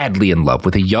madly in love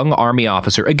with a young Army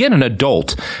officer, again an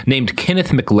adult, named Kenneth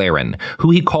McLaren, who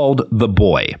he called the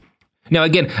boy. Now,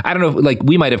 again, I don't know, like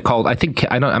we might have called,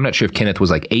 I'm not sure if Kenneth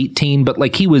was like 18, but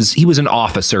like he was an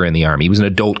officer in the Army. He was an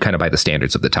adult kind of by the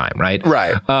standards of the time, right?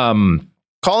 Right.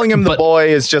 Calling him the boy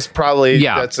is just probably,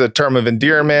 that's a term of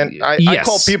endearment. I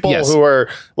call people who are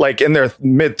like in their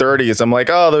mid 30s. I'm like,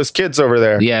 oh, those kids over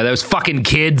there. Yeah, those fucking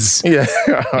kids. Yeah.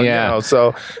 You know,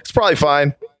 so it's probably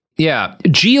fine. Yeah.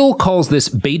 Geel calls this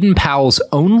Baden-Powell's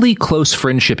only close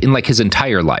friendship in like his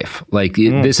entire life. Like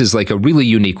this is like a really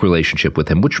unique relationship with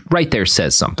him, which right there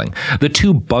says something. The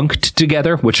two bunked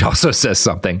together, which also says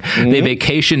something. They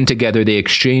vacationed together. They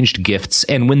exchanged gifts.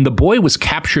 And when the boy was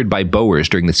captured by Boers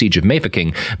during the siege of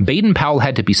Mafeking, Baden-Powell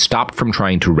had to be stopped from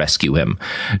trying to rescue him.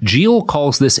 Geel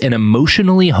calls this an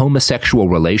emotionally homosexual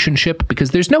relationship because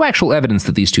there's no actual evidence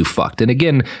that these two fucked. And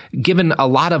again, given a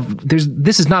lot of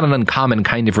this is not an uncommon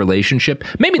kind of relationship.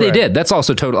 Maybe they did. That's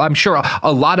also total. I'm sure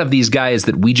a lot of these guys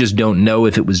that we just don't know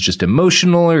if it was just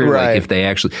emotional or like if they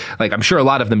actually, like, I'm sure a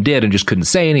lot of them did and just couldn't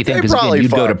say anything because again,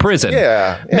 you'd go to prison.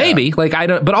 Yeah. Maybe. Like, I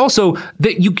don't, but also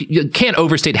that you can't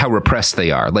overstate how repressed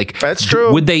they are. Like, that's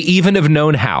true. Would they even have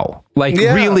known how? Like,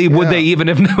 really, would they even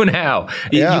have known how?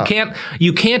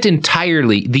 You can't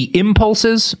entirely, the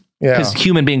impulses, because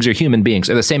human beings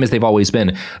are the same as they've always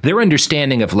been. Their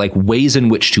understanding of like ways in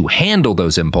which to handle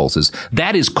those impulses,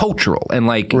 that is cultural. And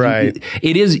like,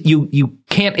 it is, you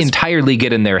can't entirely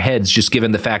get in their heads just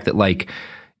given the fact that like,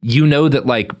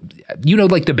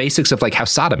 the basics of like how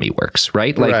sodomy works,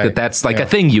 right? Like that's like a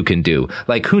thing you can do.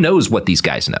 Like, who knows what these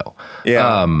guys know?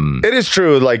 Yeah. It is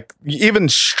true. Like even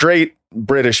straight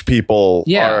British people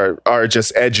are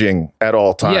just edging at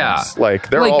all times. Yeah. Like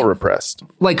they're all repressed.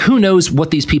 Like who knows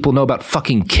what these people know about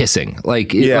fucking kissing?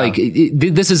 Like,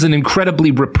 this is an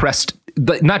incredibly repressed,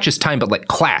 not just time, but like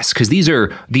class. Cause these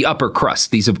are the upper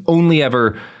crust. These have only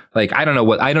ever like, it's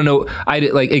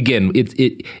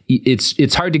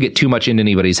hard to get too much into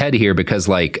anybody's head here because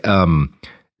like,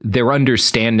 their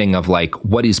understanding of like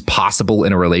what is possible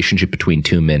in a relationship between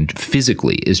two men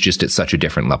physically is just at such a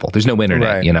different level. There's no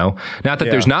internet, you know, not that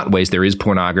there's not ways. There is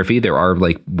pornography. There are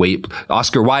like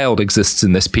Oscar Wilde exists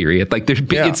in this period. Like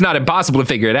it's not impossible to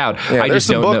figure it out. Yeah, there's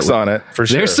some books on it for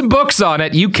sure. There's some books on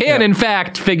it. You can in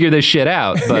fact figure this shit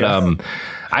out, but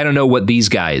I don't know what these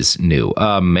guys knew.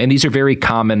 And these are very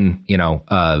common, you know,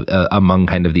 among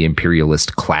kind of the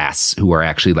imperialist class who are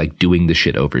actually like doing the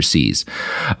shit overseas.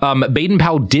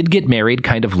 Baden-Powell did get married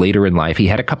kind of later in life. He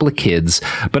had a couple of kids,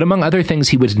 but among other things,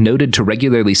 he was noted to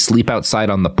regularly sleep outside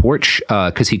on the porch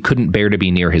because he couldn't bear to be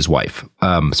near his wife.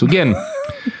 So again,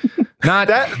 not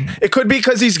that it could be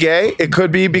because he's gay. It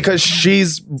could be because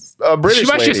she's a British. She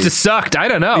must just have sucked. I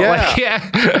don't know.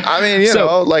 I mean, you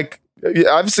know, like.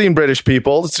 I've seen British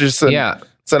people. It's just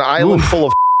it's an island full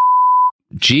of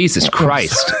Jesus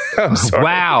Christ. I'm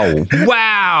sorry.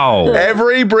 Wow.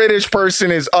 Every British person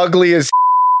is ugly as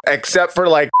except for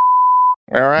like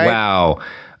all right. Wow.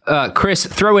 Chris,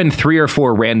 throw in 3 or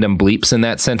 4 random bleeps in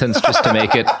that sentence just to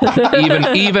make it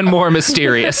even more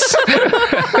mysterious.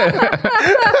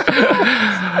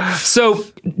 So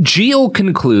Geel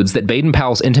concludes that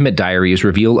Baden-Powell's intimate diaries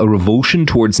reveal a revulsion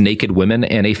towards naked women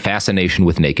and a fascination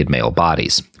with naked male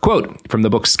bodies. Quote from the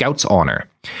book Scout's Honor.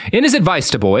 In his advice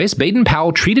to boys,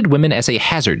 Baden-Powell treated women as a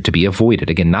hazard to be avoided,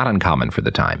 again, not uncommon for the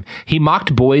time. He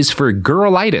mocked boys for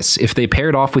girlitis if they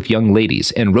paired off with young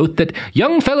ladies, and wrote that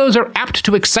young fellows are apt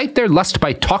to excite their lust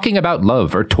by talking about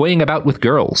love or toying about with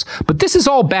girls. But this is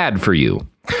all bad for you.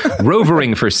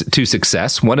 Rovering to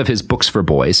success, one of his books for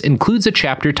boys includes a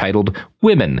chapter titled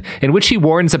Women, in which he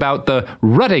warns about the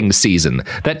rutting season,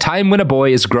 that time when a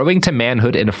boy is growing to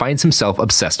manhood and finds himself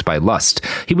obsessed by lust.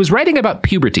 He was writing about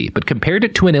puberty, but compared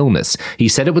it to an illness. He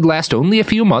said it would last only a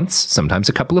few months, sometimes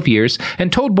a couple of years,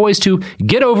 and told boys to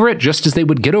get over it just as they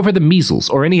would get over the measles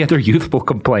or any other youthful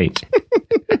complaint.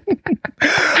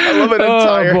 I love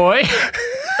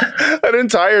an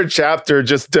entire chapter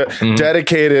just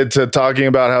dedicated to talking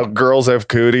about how girls have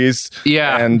cooties.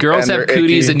 Yeah, and girls have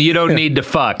cooties and you don't need to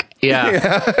fuck.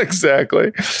 Yeah,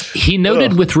 exactly. He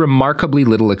noted with remarkably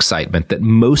little excitement that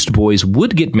most boys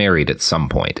would get married at some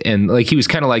point. And like he was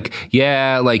kind of like,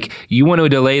 yeah, like you want to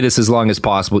delay this as long as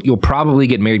possible. You'll probably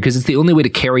get married because it's the only way to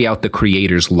carry out the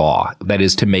creator's law. That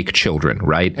is to make children,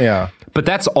 right? Yeah. But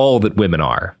that's all that women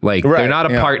are. Like they're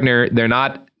not a partner. They're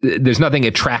not. There's nothing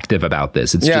attractive about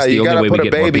this. It's just the only way we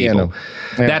get more people.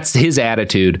 Yeah. That's his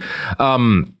attitude.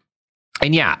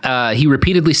 He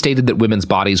repeatedly stated that women's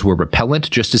bodies were repellent,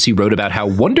 just as he wrote about how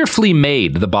wonderfully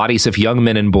made the bodies of young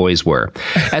men and boys were.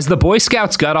 As the Boy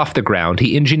Scouts got off the ground,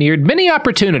 he engineered many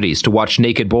opportunities to watch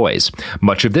naked boys.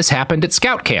 Much of this happened at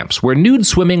scout camps, where nude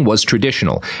swimming was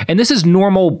traditional. And this is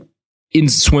normal in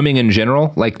swimming in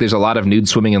general. Like, there's a lot of nude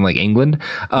swimming in, like, England.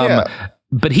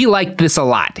 But he liked this a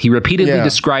lot. He repeatedly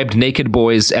described naked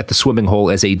boys at the swimming hole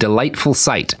as a delightful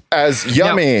sight. As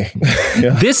yummy.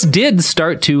 Now, this did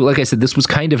start to, like I said, this was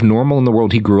kind of normal in the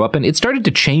world he grew up in. It started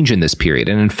to change in this period.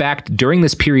 And in fact, during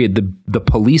this period, the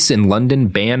police in London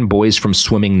banned boys from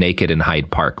swimming naked in Hyde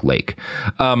Park Lake.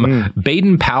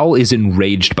 Baden-Powell is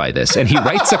enraged by this. And he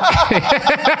writes how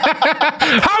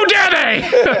dare they?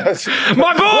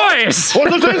 My boys!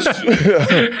 What is this?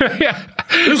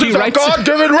 This is a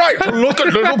God-given right to look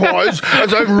at little boys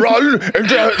as they run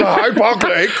into the Hyde Park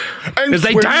Lake and as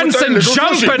they dance and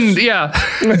jump and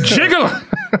jiggle.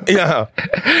 Yeah,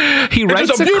 he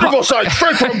writes it's a beautiful sight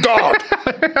straight from God.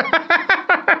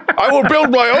 I will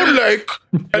build my own lake,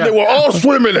 and they will all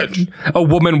swim in it. A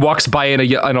woman walks by in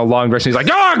a long dress, and he's like,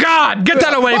 "Oh God, get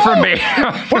that away from me!"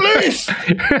 Police!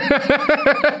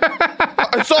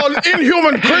 I saw an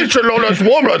inhuman creature known as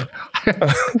woman.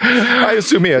 I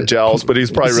assume he had gels, but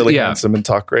he's probably really handsome and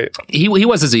talk great. He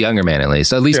was as a younger man, at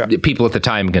least. At least people at the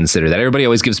time consider that. Everybody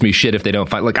always gives me shit if they don't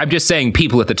find. Like, I'm just saying,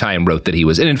 people at the time wrote that he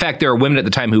was, and in fact, there are women at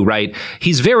the time who write,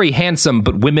 he's very handsome,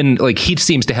 but women, like, he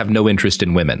seems to have no interest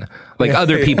in women. Like,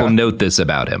 other people note this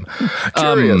about him.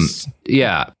 Curious.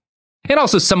 And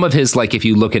also some of his, like, if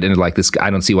you look at it like this,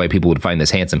 I don't see why people would find this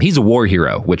handsome. He's a war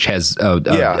hero, which has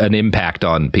an impact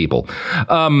on people.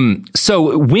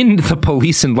 So when the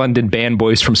police in London banned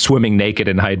boys from swimming naked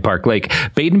in Hyde Park Lake,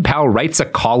 Baden-Powell writes a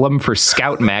column for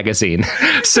Scout magazine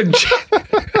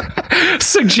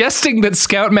suggesting that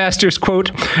Scoutmasters, quote,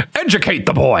 educate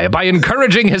the boy by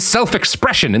encouraging his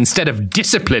self-expression instead of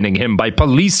disciplining him by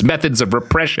police methods of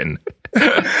repression.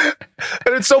 And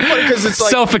it's so funny because it's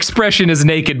like self-expression is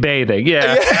naked bathing.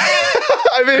 Yeah.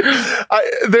 I mean,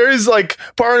 there is like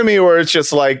part of me where it's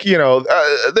just like,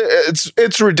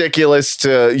 it's ridiculous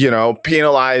to,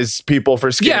 penalize people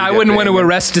for skinny dipping. I wouldn't want to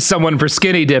arrest someone for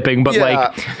skinny dipping, but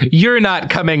like, you're not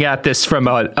coming at this from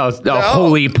a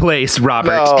holy place,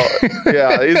 Robert. No.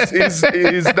 Yeah,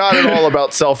 he's not at all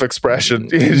about self-expression.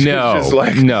 He's just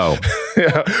like, no.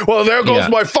 Yeah. Well, there goes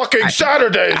my fucking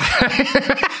Saturdays.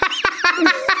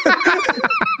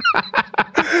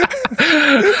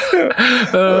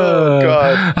 Oh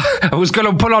God! I was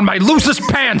gonna put on my loosest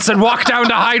pants and walk down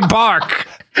to Hyde Park.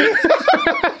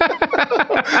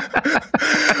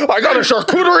 I got a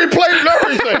charcuterie plate and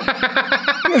everything.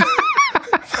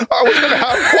 I was gonna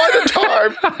have quite a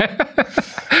time.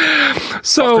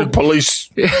 So fucking police.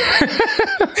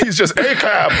 He's just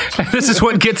ACAB. This is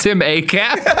what gets him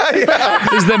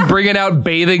ACAB. Is them bringing out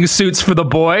bathing suits for the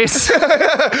boys.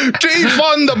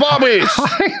 Defund the bobbies.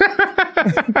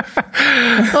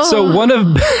 So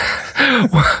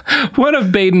one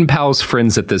of Baden-Powell's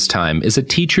friends at this time is a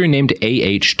teacher named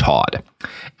A.H. Todd.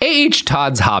 A.H.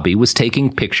 Todd's hobby was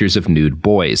taking pictures of nude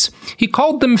boys. He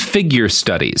called them figure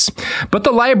studies. But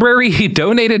the library he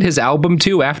donated his album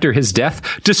to after his death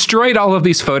destroyed all of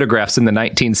these photographs in the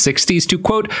 1960s to,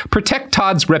 quote, protect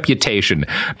Todd's reputation.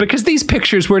 Because these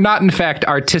pictures were not, in fact,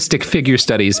 artistic figure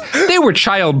studies. They were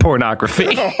child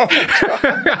pornography.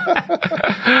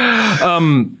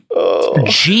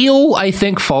 Geel, I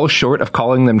think, falls short of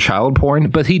calling them child porn,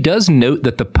 but he does note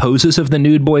that the poses of the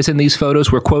nude boys in these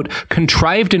photos were, quote,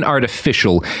 contrived and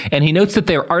artificial, and he notes that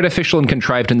they're artificial and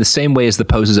contrived in the same way as the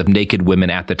poses of naked women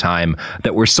at the time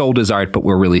that were sold as art but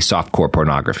were really softcore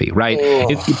pornography, right?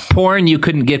 Porn you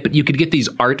couldn't get, but you could get these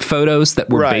art photos that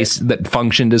were that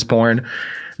functioned as porn.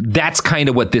 That's kind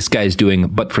of what this guy's doing,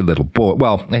 but for little boys.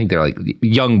 Well, I think they're like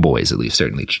young boys, at least,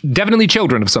 certainly. Definitely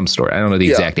children of some sort. I don't know the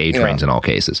exact age range in all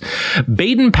cases.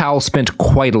 Baden-Powell spent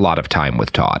quite a lot of time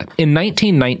with Todd. In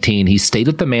 1919, he stayed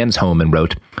at the man's home and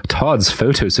wrote, "Todd's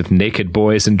photos of naked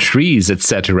boys and trees,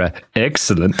 etc.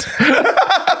 Excellent."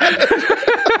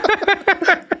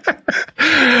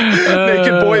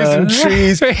 Naked boys and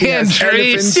trees. He has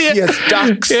elephants. He has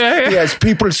ducks. He has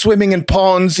people swimming in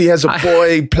ponds. He has a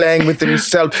boy playing with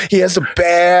himself. He has a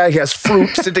bear. He has fruit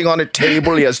sitting on a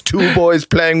table. He has two boys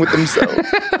playing with themselves.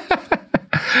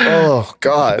 Oh,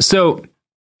 God. So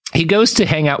he goes to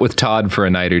hang out with Todd for a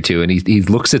night or two, and he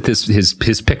looks at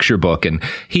his picture book, and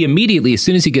he immediately, as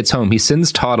soon as he gets home, he sends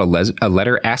Todd a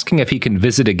letter asking if he can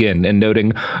visit again, and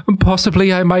noting,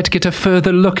 possibly I might get a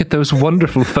further look at those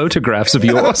wonderful photographs of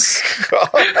yours.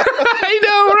 I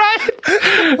know, right?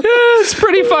 It's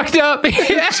pretty fucked up.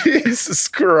 Jesus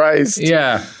Christ.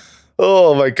 Yeah.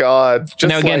 Oh, my God. Just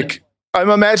now, again, I'm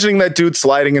imagining that dude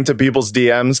sliding into people's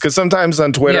DMs, because sometimes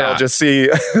on Twitter I'll just see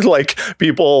like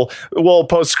people will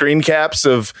post screen caps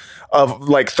of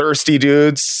like thirsty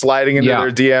dudes sliding into their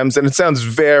DMs, and it sounds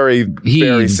very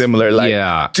similar.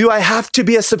 Like, do I have to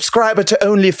be a subscriber to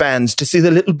OnlyFans to see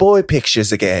the little boy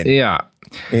pictures again? Yeah.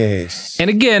 Yes. And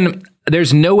again,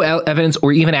 there's no evidence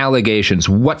or even allegations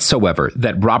whatsoever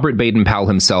that Robert Baden-Powell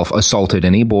himself assaulted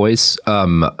any boys.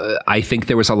 I think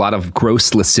there was a lot of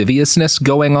gross lasciviousness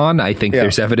going on. I think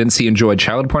there's evidence he enjoyed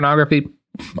child pornography.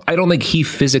 I don't think he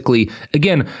physically,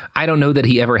 again, I don't know that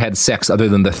he ever had sex other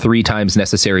than the 3 times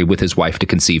necessary with his wife to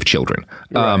conceive children.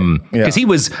 Because he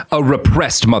was a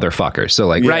repressed motherfucker. So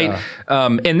like,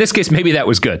 in this case, maybe that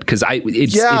was good, because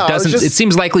it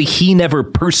seems likely he never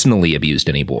personally abused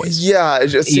any boys. Yeah.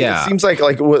 It seems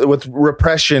like with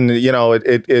repression, you know,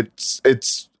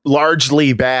 it's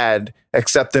largely bad,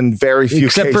 except in very few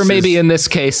cases. Except for maybe in this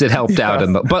case, it helped out.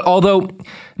 But although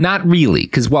not really,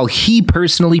 because while he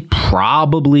personally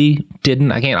probably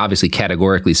didn't, I can't obviously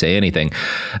categorically say anything,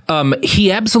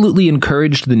 he absolutely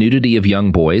encouraged the nudity of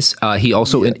young boys. He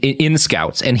also in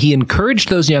scouts, and he encouraged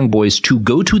those young boys to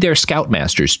go to their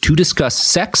scoutmasters to discuss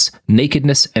sex,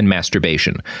 nakedness, and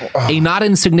masturbation. A not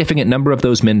insignificant number of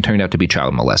those men turned out to be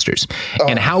child molesters.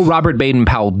 And how Robert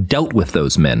Baden-Powell dealt with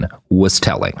those men was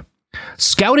telling.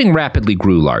 Scouting rapidly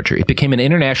grew larger. It became an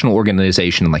international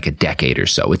organization in like a decade or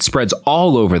so. It spreads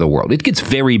all over the world. It gets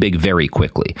very big very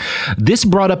quickly. This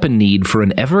brought up a need for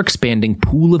an ever-expanding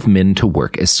pool of men to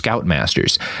work as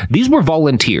scoutmasters. These were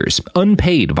volunteers,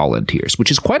 unpaid volunteers, which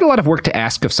is quite a lot of work to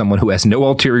ask of someone who has no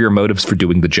ulterior motives for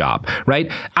doing the job, right?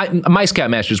 My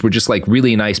scoutmasters were just like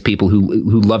really nice people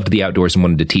who loved the outdoors and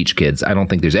wanted to teach kids. I don't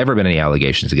think there's ever been any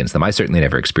allegations against them. I certainly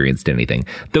never experienced anything.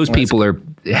 Those people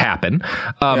happen.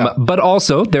 But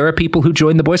also, there are people who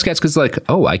join the Boy Scouts because, like,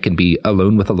 oh, I can be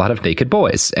alone with a lot of naked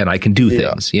boys and I can do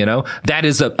things, you know? That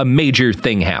is a major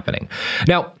thing happening.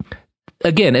 Now,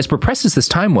 again, as repressed as this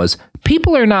time was,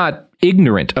 people are not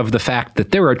ignorant of the fact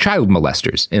that there are child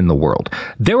molesters in the world.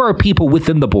 There are people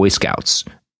within the Boy Scouts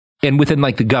and within,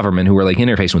 like, the government who are, like,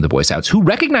 interfacing with the Boy Scouts who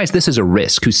recognize this as a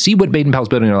risk, who see what Baden-Powell's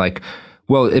building and are like,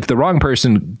 well, if the wrong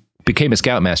person became a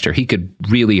scoutmaster, he could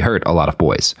really hurt a lot of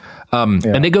boys.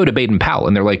 And they go to Baden-Powell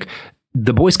and they're like,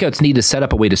 the Boy Scouts need to set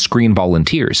up a way to screen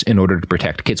volunteers in order to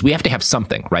protect kids. We have to have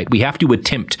something, right? We have to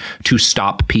attempt to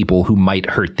stop people who might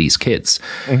hurt these kids.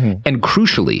 And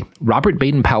crucially, Robert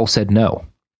Baden-Powell said no.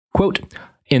 Quote,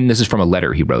 and this is from a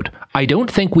letter he wrote, "I don't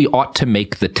think we ought to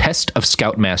make the test of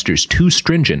scoutmasters too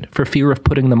stringent for fear of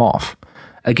putting them off."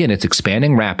 Again, it's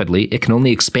expanding rapidly. It can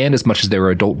only expand as much as there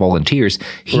are adult volunteers.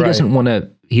 He doesn't want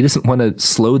to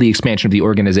slow the expansion of the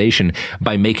organization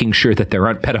by making sure that there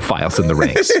aren't pedophiles in the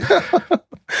ranks.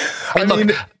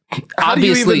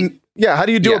 Obviously, how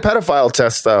do you do a pedophile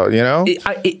test, though? You know,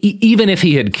 even if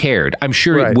he had cared, I'm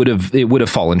sure it would have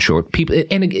fallen short. People,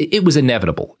 and it was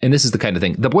inevitable. And this is the kind of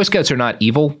thing: the Boy Scouts are not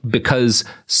evil because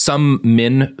some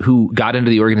men who got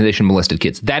into the organization molested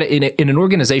kids. That in an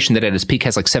organization that at its peak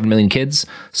has like 7 million kids,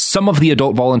 some of the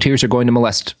adult volunteers are going to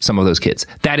molest some of those kids.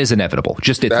 That is inevitable.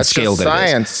 Just at the scale that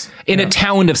science. It is. In a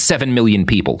town of 7 million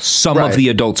people, some of the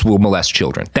adults will molest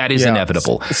children. That is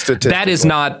inevitable. That is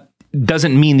not.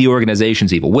 Doesn't mean the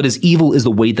organization's evil. What is evil is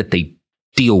the way that they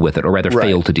deal with it, or rather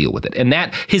fail to deal with it. And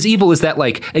that his evil is that,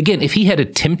 like, again, if he had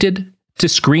attempted to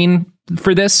screen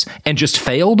for this and just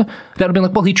failed, that would have been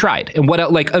like, well, he tried. And what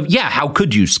else? Like, how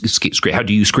could you screen? How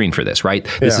do you screen for this, right?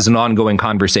 This is an ongoing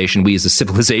conversation we as a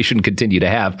civilization continue to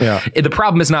have. Yeah. The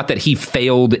problem is not that he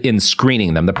failed in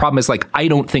screening them. The problem is like, I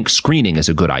don't think screening is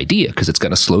a good idea because it's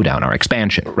going to slow down our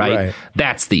expansion, right?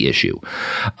 That's the issue.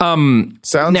 Sounds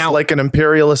like an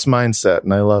imperialist mindset,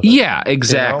 and I love it. Yeah,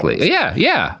 exactly. You know?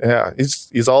 Yeah.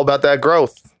 He's all about that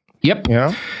growth. Yep.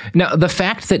 Yeah. Now, the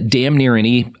fact that damn near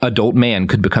any adult man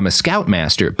could become a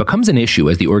scoutmaster becomes an issue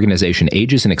as the organization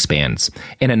ages and expands.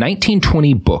 In a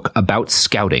 1920 book about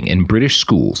scouting in British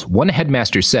schools, one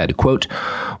headmaster said, quote,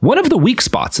 "One of the weak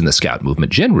spots in the scout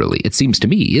movement generally, it seems to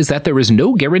me, is that there is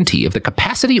no guarantee of the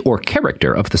capacity or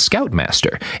character of the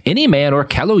scoutmaster. Any man or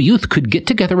callow youth could get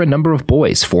together a number of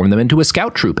boys, form them into a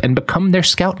scout troop, and become their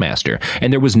scoutmaster,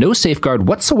 and there was no safeguard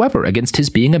whatsoever against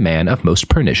his being a man of most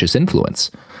pernicious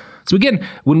influence." So again,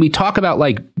 when we talk about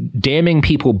like damning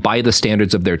people by the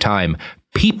standards of their time,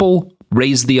 people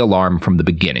raised the alarm from the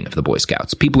beginning of the Boy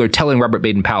Scouts. People are telling Robert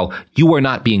Baden-Powell, you are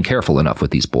not being careful enough with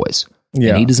these boys. Yeah.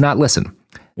 And he does not listen.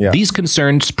 Yeah. These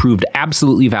concerns proved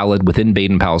absolutely valid within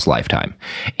Baden-Powell's lifetime.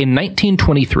 In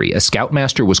 1923, a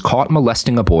scoutmaster was caught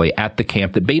molesting a boy at the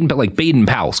camp that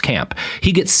Baden-Powell's camp.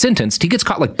 He gets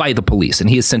caught like by the police, and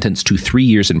he is sentenced to 3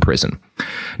 years in prison.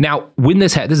 Now, when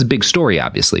this is a big story,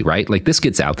 obviously, right? Like this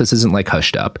gets out. This isn't like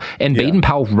hushed up. And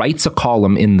Baden-Powell writes a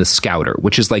column in the Scouter,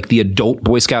 which is like the adult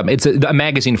Boy Scout. It's a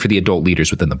magazine for the adult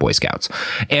leaders within the Boy Scouts.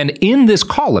 And in this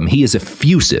column, he is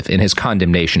effusive in his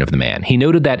condemnation of the man. He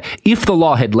noted that if the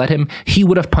law had let him, he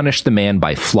would have punished the man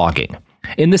by flogging.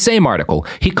 In the same article,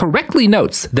 he correctly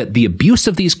notes that the abuse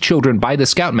of these children by the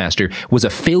scoutmaster was a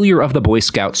failure of the Boy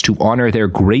Scouts to honor their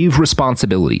grave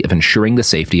responsibility of ensuring the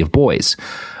safety of boys.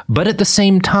 But at the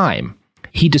same time,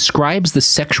 he describes the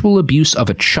sexual abuse of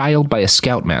a child by a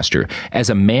scoutmaster as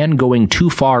a man going too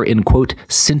far in, quote,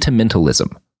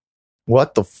 sentimentalism.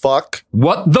 What the fuck?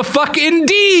 What the fuck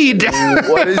indeed?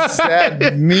 What does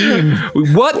that mean?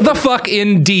 What the fuck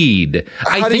indeed?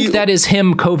 I think that is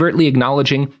him covertly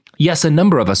acknowledging, yes, a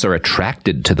number of us are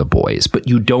attracted to the boys, but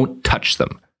you don't touch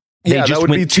them. That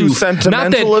would be too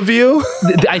sentimental of you.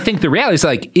 I think the reality is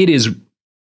like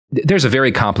there's a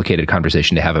very complicated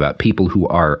conversation to have about people who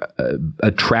are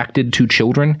attracted to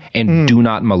children and do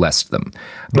not molest them.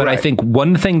 But I think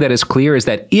one thing that is clear is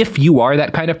that if you are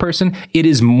that kind of person, it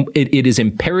is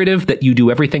imperative that you do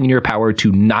everything in your power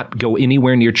to not go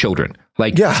anywhere near children.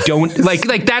 Don't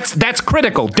that's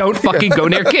critical. Don't fucking go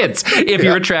near kids if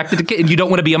you're attracted to kids and you don't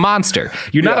want to be a monster.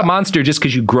 You're not a monster just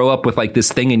because you grow up with like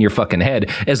this thing in your fucking head,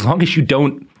 as long as you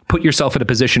don't put yourself in a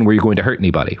position where you're going to hurt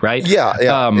anybody, right?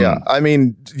 Yeah. I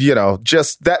mean,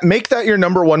 just make that your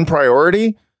number one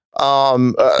priority.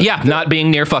 Not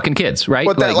being near fucking kids, right?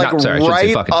 But that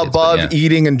right above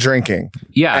eating and drinking.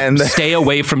 Yeah, and stay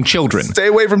away from children. Stay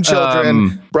away from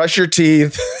children. Brush your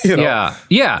teeth.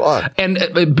 Yeah. Fuck. And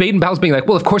Baden-Powell's being like,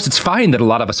 well, of course it's fine that a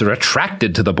lot of us are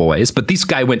attracted to the boys, but this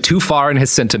guy went too far in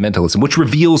his sentimentalism, which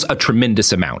reveals a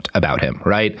tremendous amount about him,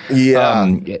 right?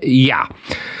 Yeah.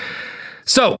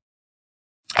 So,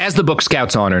 as the book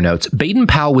Scouts Honor notes,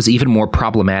 Baden-Powell was even more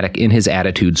problematic in his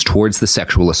attitudes towards the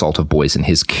sexual assault of boys in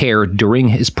his care during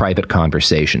his private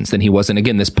conversations than he was in,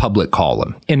 again, this public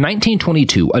column. In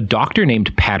 1922, a doctor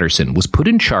named Patterson was put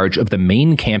in charge of the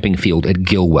main camping field at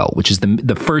Gilwell, which is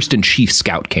the first and chief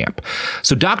scout camp.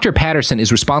 So Dr. Patterson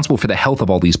is responsible for the health of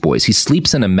all these boys. He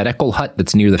sleeps in a medical hut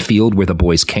that's near the field where the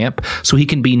boys camp, so he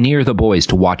can be near the boys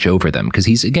to watch over them, because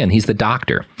he's the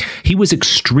doctor. He was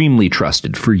extremely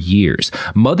trusted for years.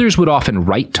 Mothers would often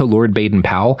write to Lord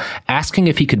Baden-Powell asking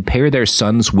if he could pair their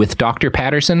sons with Dr.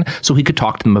 Patterson so he could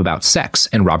talk to them about sex,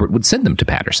 and Robert would send them to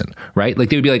Patterson, right? Like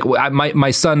they would be like, well,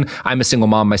 my son, I'm a single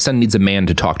mom, my son needs a man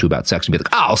to talk to about sex, and be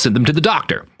like, I'll send them to the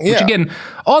doctor. Yeah. Which again,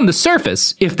 on the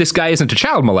surface, if this guy isn't a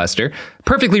child molester,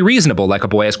 perfectly reasonable. Like a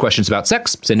boy has questions about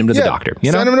sex, send him to the doctor.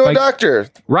 Send him to a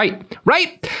doctor. Right.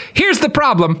 Here's the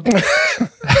problem.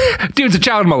 Dude's a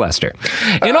child molester.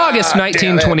 In August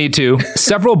 1922,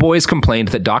 several boys complained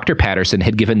that Dr. Patterson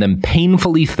had given them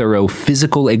painfully thorough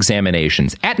physical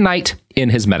examinations at night in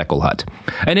his medical hut.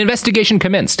 An investigation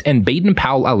commenced, and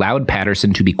Baden-Powell allowed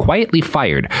Patterson to be quietly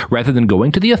fired rather than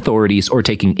going to the authorities or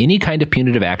taking any kind of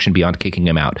punitive action beyond kicking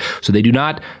him out. So they do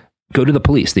not go to the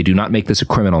police. They do not make this a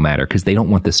criminal matter because they don't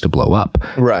want this to blow up.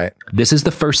 Right. This is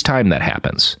the first time that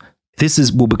happens.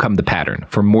 This will become the pattern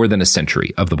for more than a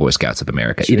century of the Boy Scouts of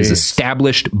America. Jeez. It is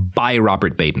established by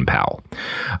Robert Baden-Powell.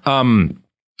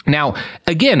 Now,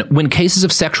 again, when cases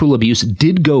of sexual abuse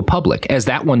did go public, as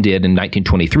that one did in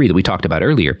 1923 that we talked about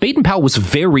earlier, Baden-Powell was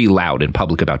very loud in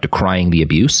public about decrying the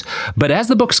abuse, but as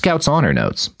the book Scout's Honor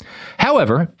notes.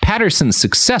 However, Patterson's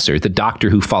successor, the doctor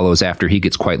who follows after he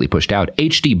gets quietly pushed out,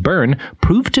 H.D. Byrne,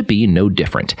 proved to be no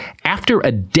different. After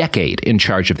a decade in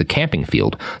charge of the camping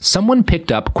field, someone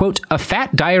picked up, quote, a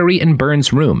fat diary in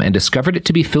Byrne's room and discovered it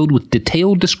to be filled with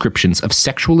detailed descriptions of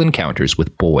sexual encounters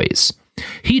with boys.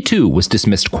 He, too, was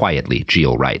dismissed quietly,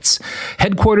 Geel writes.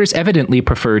 Headquarters evidently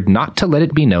preferred not to let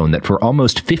it be known that for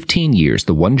almost 15 years,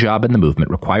 the one job in the movement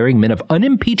requiring men of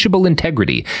unimpeachable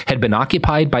integrity had been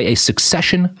occupied by a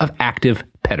succession of active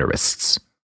pederasts.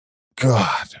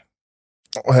 God.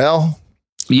 Well,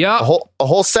 yeah, a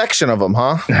whole section of them,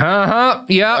 huh?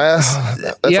 Yeah.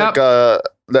 That's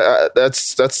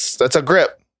a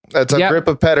grip. That's a grip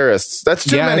of pederasts. That's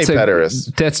too many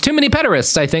pederasts. That's too many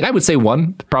pederasts, I think. I would say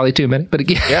one, probably too many. But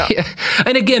again,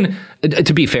 And again,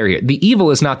 to be fair here, the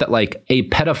evil is not that like a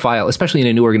pedophile, especially in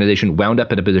a new organization, wound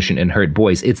up in a position and hurt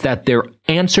boys. It's that their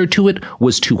answer to it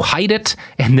was to hide it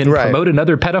and then promote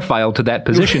another pedophile to that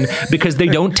position because they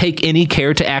don't take any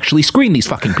care to actually screen these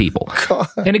fucking people. God.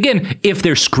 And again, if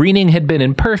their screening had been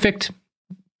imperfect,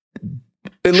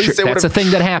 at least that's a thing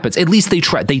that happens. At least they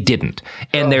tried. They didn't.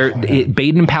 And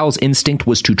Baden-Powell's instinct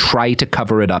was to try to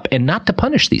cover it up and not to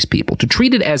punish these people, to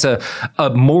treat it as a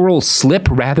moral slip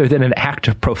rather than an act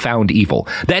of profound evil.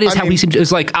 That is he seemed.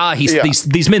 It's like,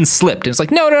 these men slipped. And it's like,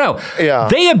 no. Yeah.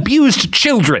 They abused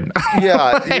children.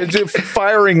 Yeah. You're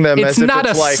firing them as if not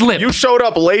it's a like, slip. You showed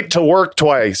up late to work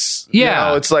twice. Yeah.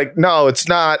 You know, it's like, no, it's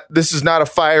not. This is not a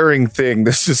firing thing.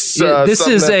 This is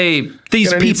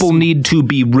these people need to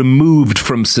be removed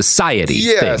from society.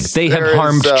 Yes, thing. They have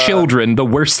harmed children. The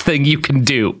worst thing you can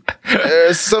do.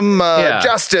 There's some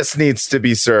justice needs to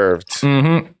be served.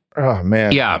 Mm-hmm. Oh,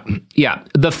 man. Yeah.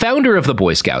 The founder of the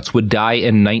Boy Scouts would die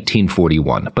in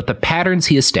 1941, but the patterns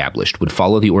he established would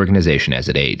follow the organization as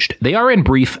it aged. They are, in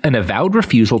brief, an avowed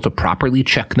refusal to properly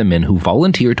check the men who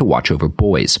volunteer to watch over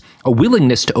boys, a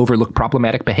willingness to overlook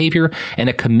problematic behavior, and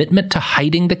a commitment to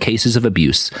hiding the cases of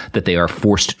abuse that they are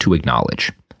forced to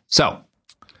acknowledge. So.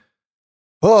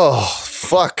 Oh,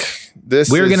 fuck.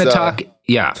 We're going to talk.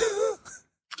 Yeah.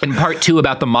 In part 2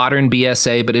 about the modern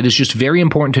BSA, but it is just very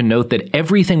important to note that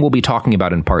everything we'll be talking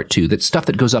about in part 2, that stuff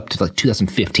that goes up to like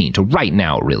 2015 to right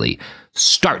now, really,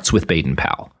 starts with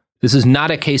Baden-Powell. This is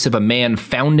not a case of a man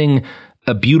founding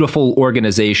a beautiful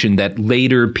organization that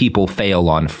later people fail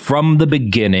on. From the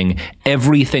beginning,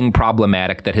 everything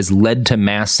problematic that has led to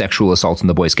mass sexual assaults in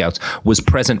the Boy Scouts was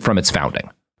present from its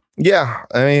founding. Yeah.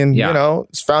 I mean, you know,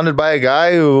 it's founded by a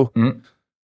guy who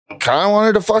kind of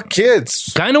wanted to fuck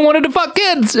kids.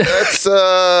 That's,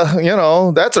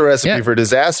 that's a recipe for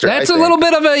disaster. That's a little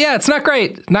bit of it's not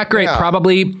great. Not great. Yeah.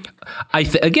 Probably.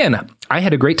 Again, I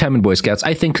had a great time in Boy Scouts.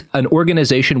 I think an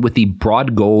organization with the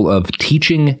broad goal of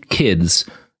teaching kids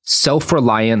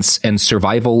self-reliance and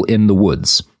survival in the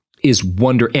woods is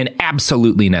and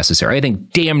absolutely necessary. I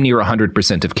think damn near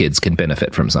 100% of kids can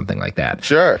benefit from something like that.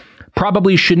 Sure.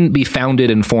 Probably shouldn't be founded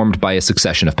and formed by a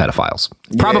succession of pedophiles.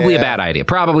 Probably a bad idea.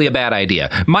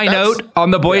 My note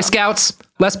on the Boy Scouts,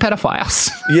 less pedophiles.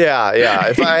 Yeah.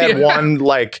 If I had one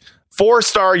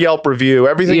 4-star Yelp review,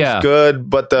 everything's good,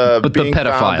 but the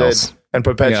pedophiles and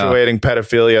perpetuating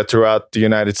pedophilia throughout the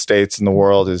United States and the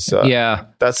world is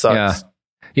that sucks.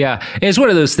 Yeah, it's one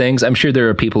of those things. I'm sure there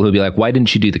are people who'll be like, why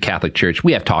didn't you do the Catholic Church?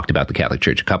 We have talked about the Catholic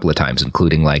Church a couple of times,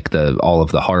 including all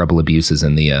of the horrible abuses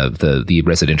in the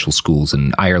residential schools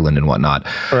in Ireland and whatnot.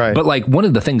 Right. But one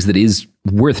of the things that is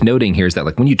worth noting here is that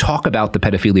when you talk about the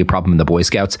pedophilia problem in the Boy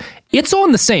Scouts, it's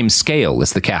on the same scale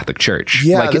as the Catholic Church.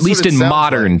 Yeah, at least in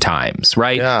modern times,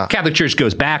 right? Yeah. Catholic Church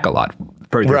goes back a lot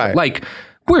further. Right.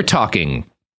 We're talking.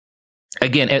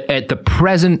 Again, at the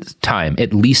present time,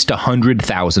 at least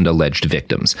 100,000 alleged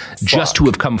victims just to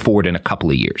have come forward in a couple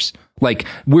of years.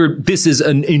 This is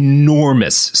an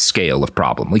enormous scale of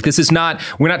problem.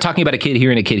 We're not talking about a kid here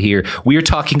and a kid here. We are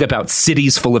talking about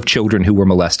cities full of children who were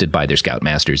molested by their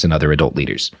scoutmasters and other adult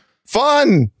leaders.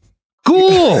 Fun.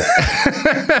 Cool.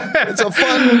 It's a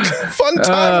fun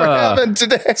time we're having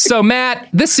today. So, Matt,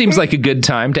 this seems like a good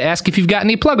time to ask if you've got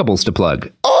any pluggables to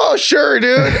plug. Oh, sure,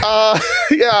 dude.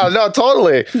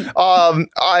 Totally.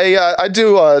 I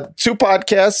do 2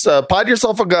 podcasts. Pod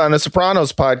Yourself a Gun, a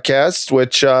Sopranos podcast,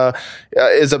 which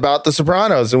is about the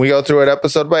Sopranos, and we go through it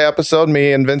episode by episode,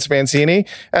 me and Vince Mancini.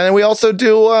 And then we also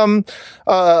do a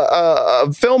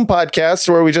film podcast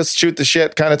where we just shoot the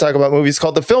shit, kind of talk about movies,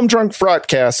 called the Film Drunk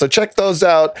Fraudcast. So check those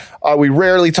out. We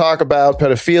rarely talk about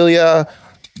pedophilia,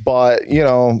 but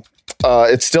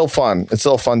it's still fun. It's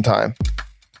still a fun time.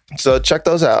 So check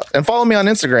those out. And follow me on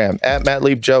Instagram at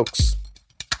MattLeapJokes.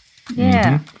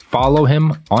 Yeah. Mm-hmm. Follow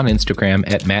him on Instagram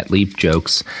at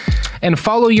MattLeapJokes. And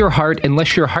follow your heart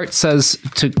unless your heart says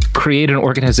to create an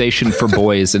organization for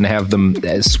boys and have them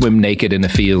swim naked in a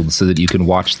field so that you can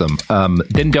watch them.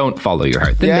 Then don't follow your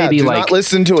heart. Then maybe do not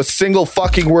listen to a single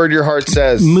fucking word your heart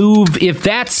says. Move if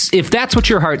that's what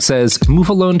your heart says. Move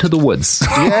alone to the woods.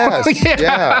 Yes,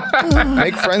 yeah.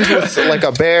 Make friends with like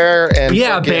a bear and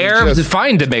a bear. It's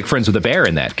fine to make friends with a bear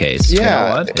in that case. Yeah, you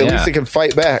know what? At least they can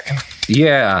fight back.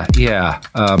 Yeah.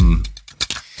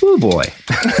 Oh boy.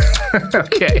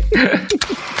 Okay.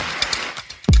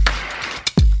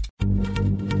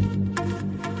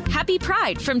 Happy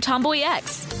Pride from Tomboy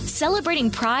X, celebrating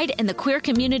pride and the queer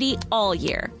community all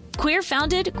year. Queer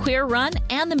founded, queer run,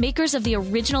 and the makers of the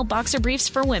original boxer briefs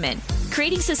for women,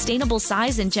 creating sustainable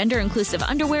size and gender inclusive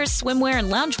underwear, swimwear,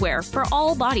 and loungewear for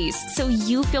all bodies so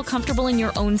you feel comfortable in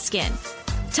your own skin.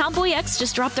 Tomboy X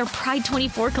just dropped their Pride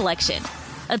 24 collection.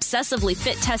 Obsessively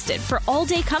fit tested for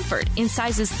all-day comfort in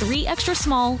sizes 3 extra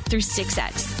small through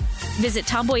 6X. Visit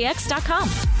tomboyx.com.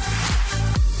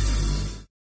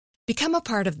 Become a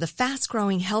part of the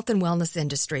fast-growing health and wellness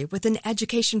industry with an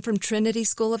education from Trinity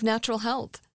School of Natural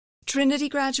Health. Trinity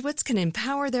graduates can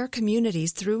empower their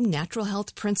communities through natural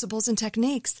health principles and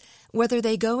techniques, whether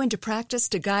they go into practice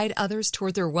to guide others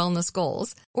toward their wellness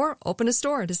goals or open a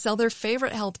store to sell their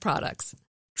favorite health products.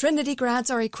 Trinity grads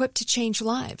are equipped to change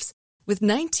lives. With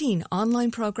 19 online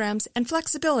programs and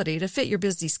flexibility to fit your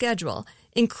busy schedule,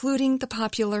 including the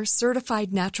popular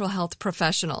Certified Natural Health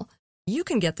Professional, you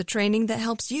can get the training that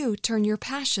helps you turn your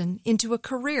passion into a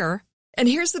career. And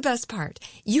here's the best part.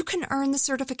 You can earn the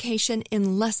certification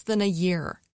in less than a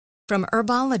year. From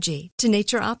herbology to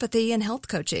naturopathy and health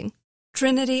coaching,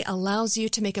 Trinity allows you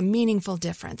to make a meaningful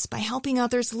difference by helping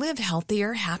others live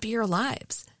healthier, happier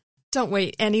lives. Don't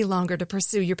wait any longer to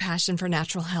pursue your passion for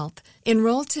natural health.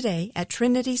 Enroll today at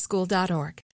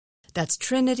trinityschool.org. That's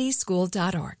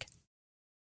trinityschool.org.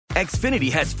 Xfinity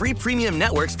has free premium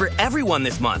networks for everyone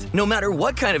this month, no matter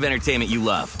what kind of entertainment you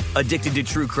love. Addicted to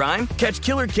true crime? Catch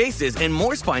killer cases and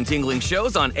more spine-tingling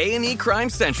shows on A&E Crime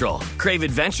Central. Crave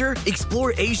adventure?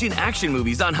 Explore Asian action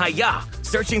movies on Hi-Ya.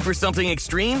 Searching for something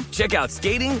extreme? Check out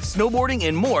skating, snowboarding,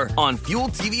 and more on Fuel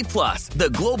TV Plus, the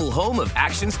global home of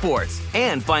action sports.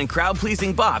 And find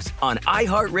crowd-pleasing bops on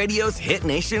iHeartRadio's Hit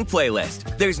Nation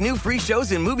playlist. There's new free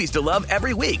shows and movies to love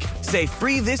every week. Say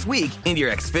free this week in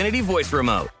your Xfinity voice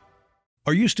remote.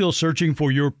 Are you still searching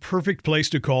for your perfect place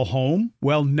to call home?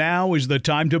 Well, now is the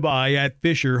time to buy at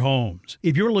Fisher Homes.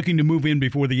 If you're looking to move in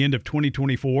before the end of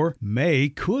 2024, May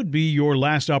could be your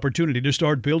last opportunity to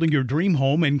start building your dream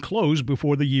home and close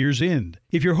before the year's end.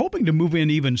 If you're hoping to move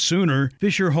in even sooner,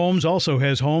 Fisher Homes also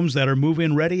has homes that are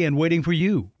move-in ready and waiting for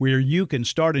you, where you can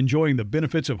start enjoying the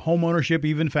benefits of homeownership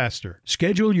even faster.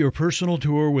 Schedule your personal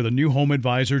tour with a new home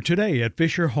advisor today at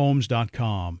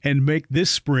FisherHomes.com and make this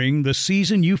spring the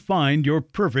season you find your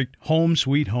perfect home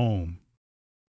sweet home.